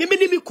ha me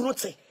ni mi kunu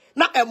te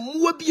na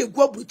emuwa bi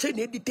egu abuche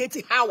na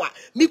editate hawa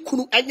mi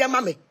kunu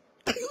enyama me.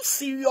 Are you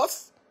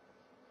serious?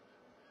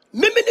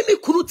 Me ni mi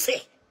kunu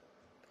te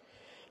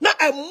na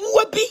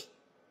emuwa bi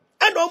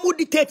and omu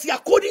dictate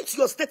according to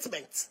your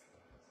statement.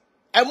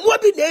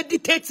 Emuwa bi na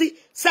editate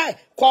say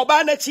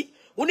koba na chi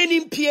woni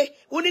ni mpie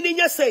woni ni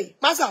nya say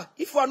masa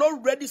if you are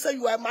not ready say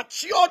you are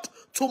matured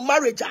to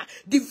marriage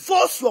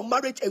divorce your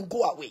marriage and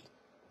go away.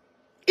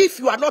 If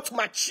you are not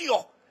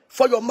mature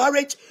for your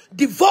marriage,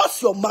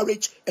 divorce your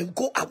marriage and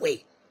go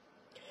away.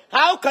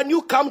 How can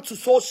you come to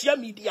social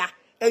media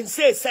and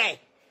say,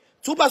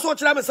 Tuba so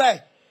chama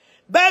say,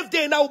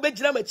 birthday now be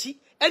jinamachi,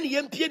 and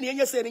yempie ni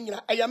enye say nyina,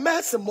 aya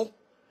mesemo,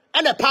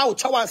 and a pow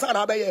chawansa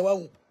na abaye wa.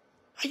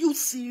 Are you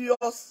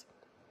serious?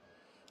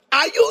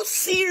 Are you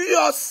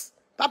serious?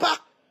 Papa,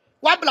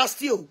 why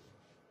blast you?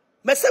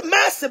 Me say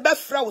mess be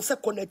fra wo say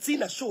connecting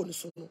na show no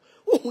so no.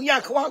 Uhu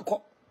yanka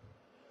wanko.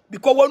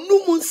 Because when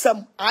no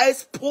munsam I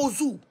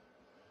expose you.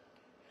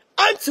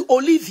 Auntie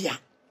Olivia.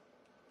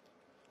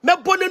 Me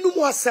bone nu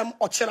mu asem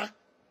ochira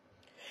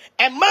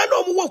e ma na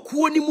omo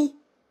wakuo ni mu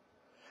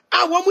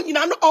a wo mu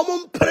nyina no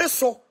omo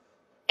mpreso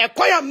e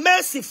kwaya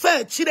mercy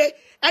fa chire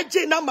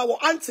eje na ma wo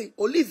auntie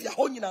Olivia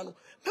ho nyina no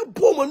me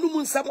bo mo nu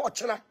mu nsem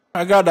ochira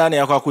Agradaa na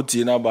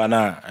yakwakuti na ba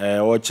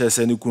na wo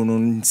chese ni kunu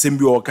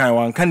nsembi o kan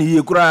wan kan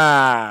yi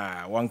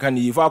kura wan kan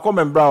yi fa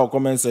comment bra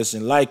comment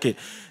section like it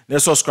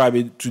let's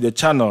subscribe to the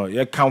channel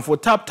you can for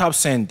tap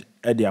send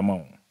e the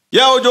amount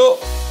yeah ojo.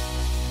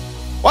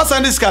 What's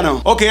on this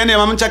channel? Okay, any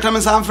mama check them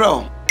some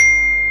from.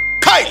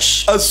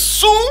 Kaish,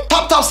 soon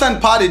tap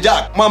send party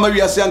jack. Mama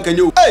we are saying can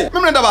you? Hey,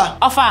 remember that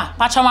ba? Ofa,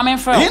 pacha mama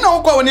from. He no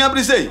kwa woni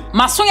abri say.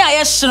 Masonya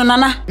yes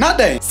nana. Na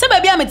dey. Se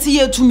baby ameti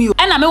ye to me.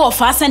 E na me wo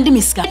fa send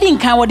me ska. Di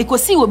nkan wo de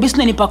kosi wo bisu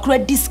ni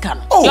pakura diska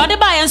no. Yo de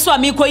ba yen so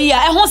amiko yi a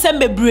e ho sem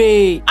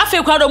bebre.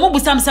 Afi kwa do mo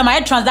busam sem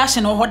a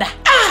transaction ho da.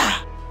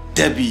 Ah!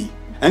 Debbie.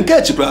 And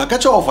catch you,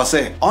 catch your offer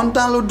say on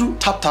download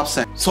tap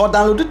send. So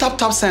download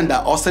tap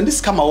sender or send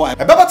this camera wire.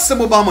 About to send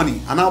mobile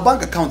money and our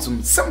bank account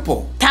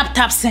simple.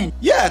 Tap send.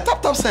 Yeah,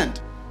 tap send.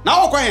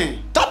 Now okay,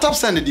 tap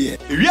send the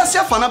we are see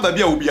fana baby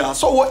obia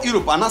so what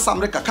Europe and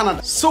America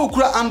Canada. So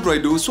kura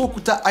Android o so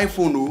kuta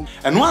iPhone o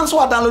and once so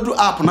download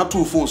app na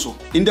two phones so.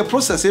 In the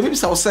process maybe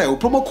say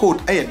promo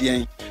code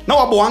dey.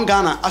 Now abo one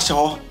Ghana ashe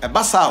ho e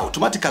basa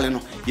automatically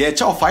no. Ye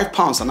cha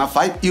 £5 and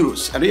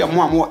 €5 and you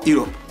more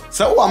Europe.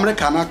 So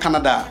America and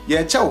Canada,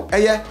 yeah, chow,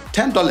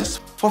 $10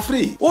 for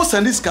free. Oh,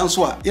 send this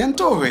cancel,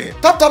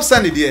 yento tap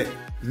send it here,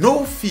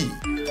 no fee.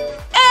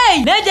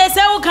 Hey, they just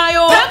say okay,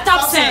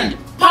 tap send,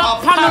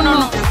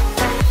 no.